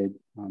absolutely did.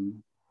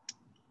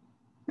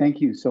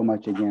 Thank you so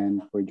much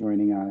again for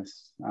joining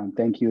us.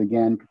 Thank you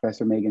again,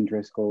 Professor Megan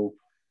Driscoll.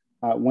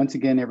 Once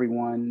again,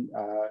 everyone,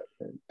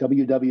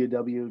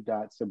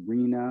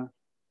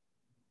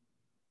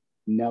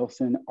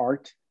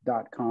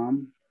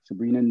 sabrinanelsonart.com,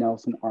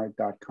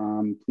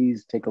 sabrinanelsonart.com.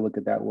 Please take a look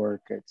at that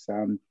work. It's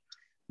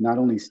not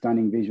only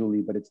stunning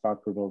visually, but it's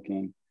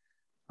thought-provoking,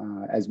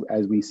 as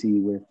we see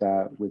with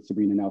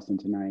Sabrina Nelson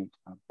tonight.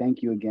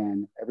 Thank you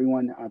again.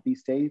 Everyone, be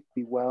safe,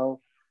 be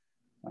well,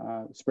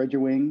 spread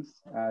your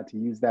wings, to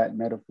use that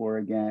metaphor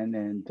again.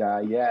 And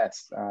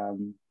yes,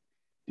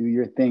 do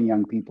your thing,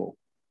 young people.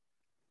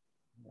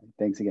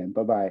 Thanks again.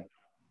 Bye-bye.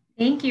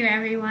 Thank you,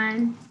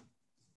 everyone.